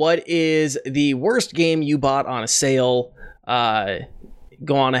 What is the worst game you bought on a sale?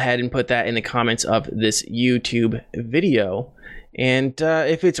 Go on ahead and put that in the comments of this YouTube video. And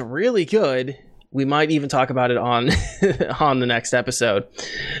if it's really good, we might even talk about it on on the next episode.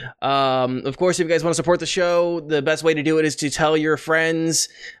 Of course, if you guys want to support the show, the best way to do it is to tell your friends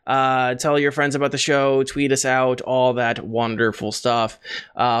about the show, tweet us out, all that wonderful stuff.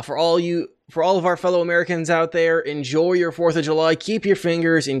 For all of our fellow Americans out there, enjoy your 4th of July. Keep your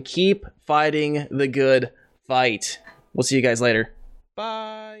fingers and keep fighting the good fight. We'll see you guys later.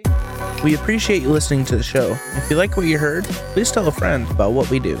 Bye. We appreciate you listening to the show. If you like what you heard, please tell a friend about what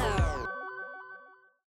we do.